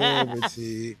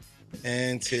liberty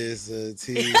and tis a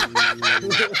tea.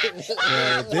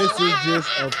 This is just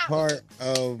a part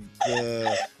of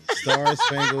the Star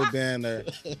Spangled Banner,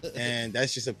 and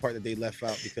that's just a part that they left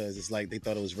out because it's like they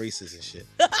thought it was racist and shit.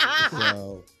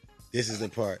 So this is the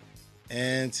part.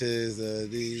 And 'tis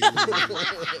the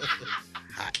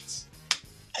hot.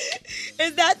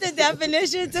 Is that the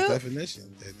definition too?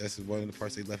 Definition. That's one of the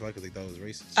parts they left out because they thought it was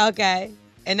racist. Okay,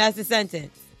 and that's the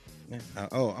sentence.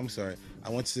 I'm sorry. I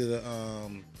went to the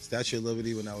Statue of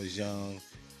Liberty when I was young.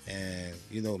 And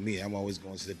you know me, I'm always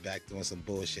going to the back doing some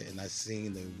bullshit. And I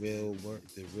seen the real word,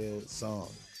 the real song.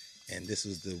 And this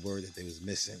was the word that they was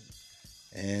missing.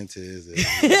 And tis Yo,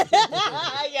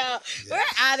 we're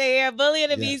out of here. Bully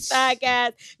and the Beast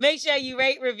podcast. Make sure you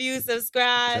rate, review,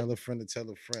 subscribe. Tell a friend to tell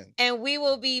a friend. And we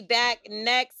will be back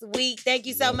next week. Thank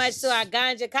you so much to our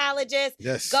ganjacologist.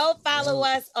 Yes. Go follow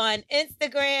us on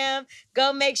Instagram.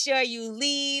 Go make sure you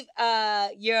leave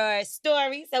your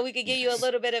story so we can give you a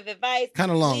little bit of advice.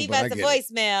 Kind of long, leave but us a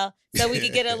voicemail so we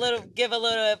can give a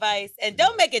little advice. And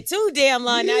don't make it too damn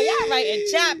long now. Y'all writing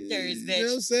chapters, bitch. You know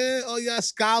what I'm saying? Oh, y'all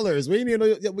scholars. We didn't even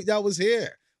know y'all was here.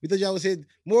 We thought y'all was here.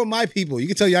 More of my people. You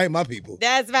can tell y'all ain't my people.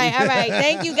 That's right. All right.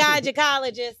 Thank you,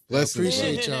 ganjacologist.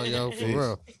 Appreciate y'all, yo, for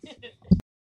real.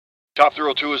 Top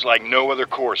Thrill 2 is like no other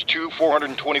course. 2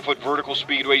 420-foot vertical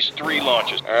speedways, 3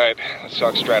 launches. All right, let's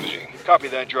talk strategy. Copy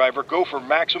that, driver. Go for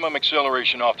maximum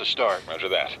acceleration off the start. Roger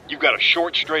that. You've got a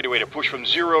short straightaway to push from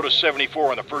 0 to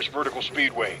 74 on the first vertical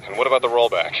speedway. And what about the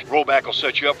rollback? Rollback will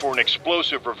set you up for an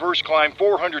explosive reverse climb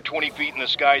 420 feet in the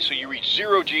sky so you reach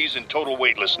 0 G's in total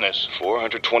weightlessness.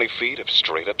 420 feet of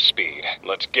straight-up speed.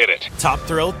 Let's get it. Top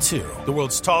Thrill 2, the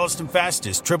world's tallest and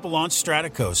fastest triple-launch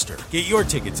stratocoaster. Get your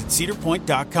tickets at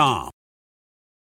cedarpoint.com.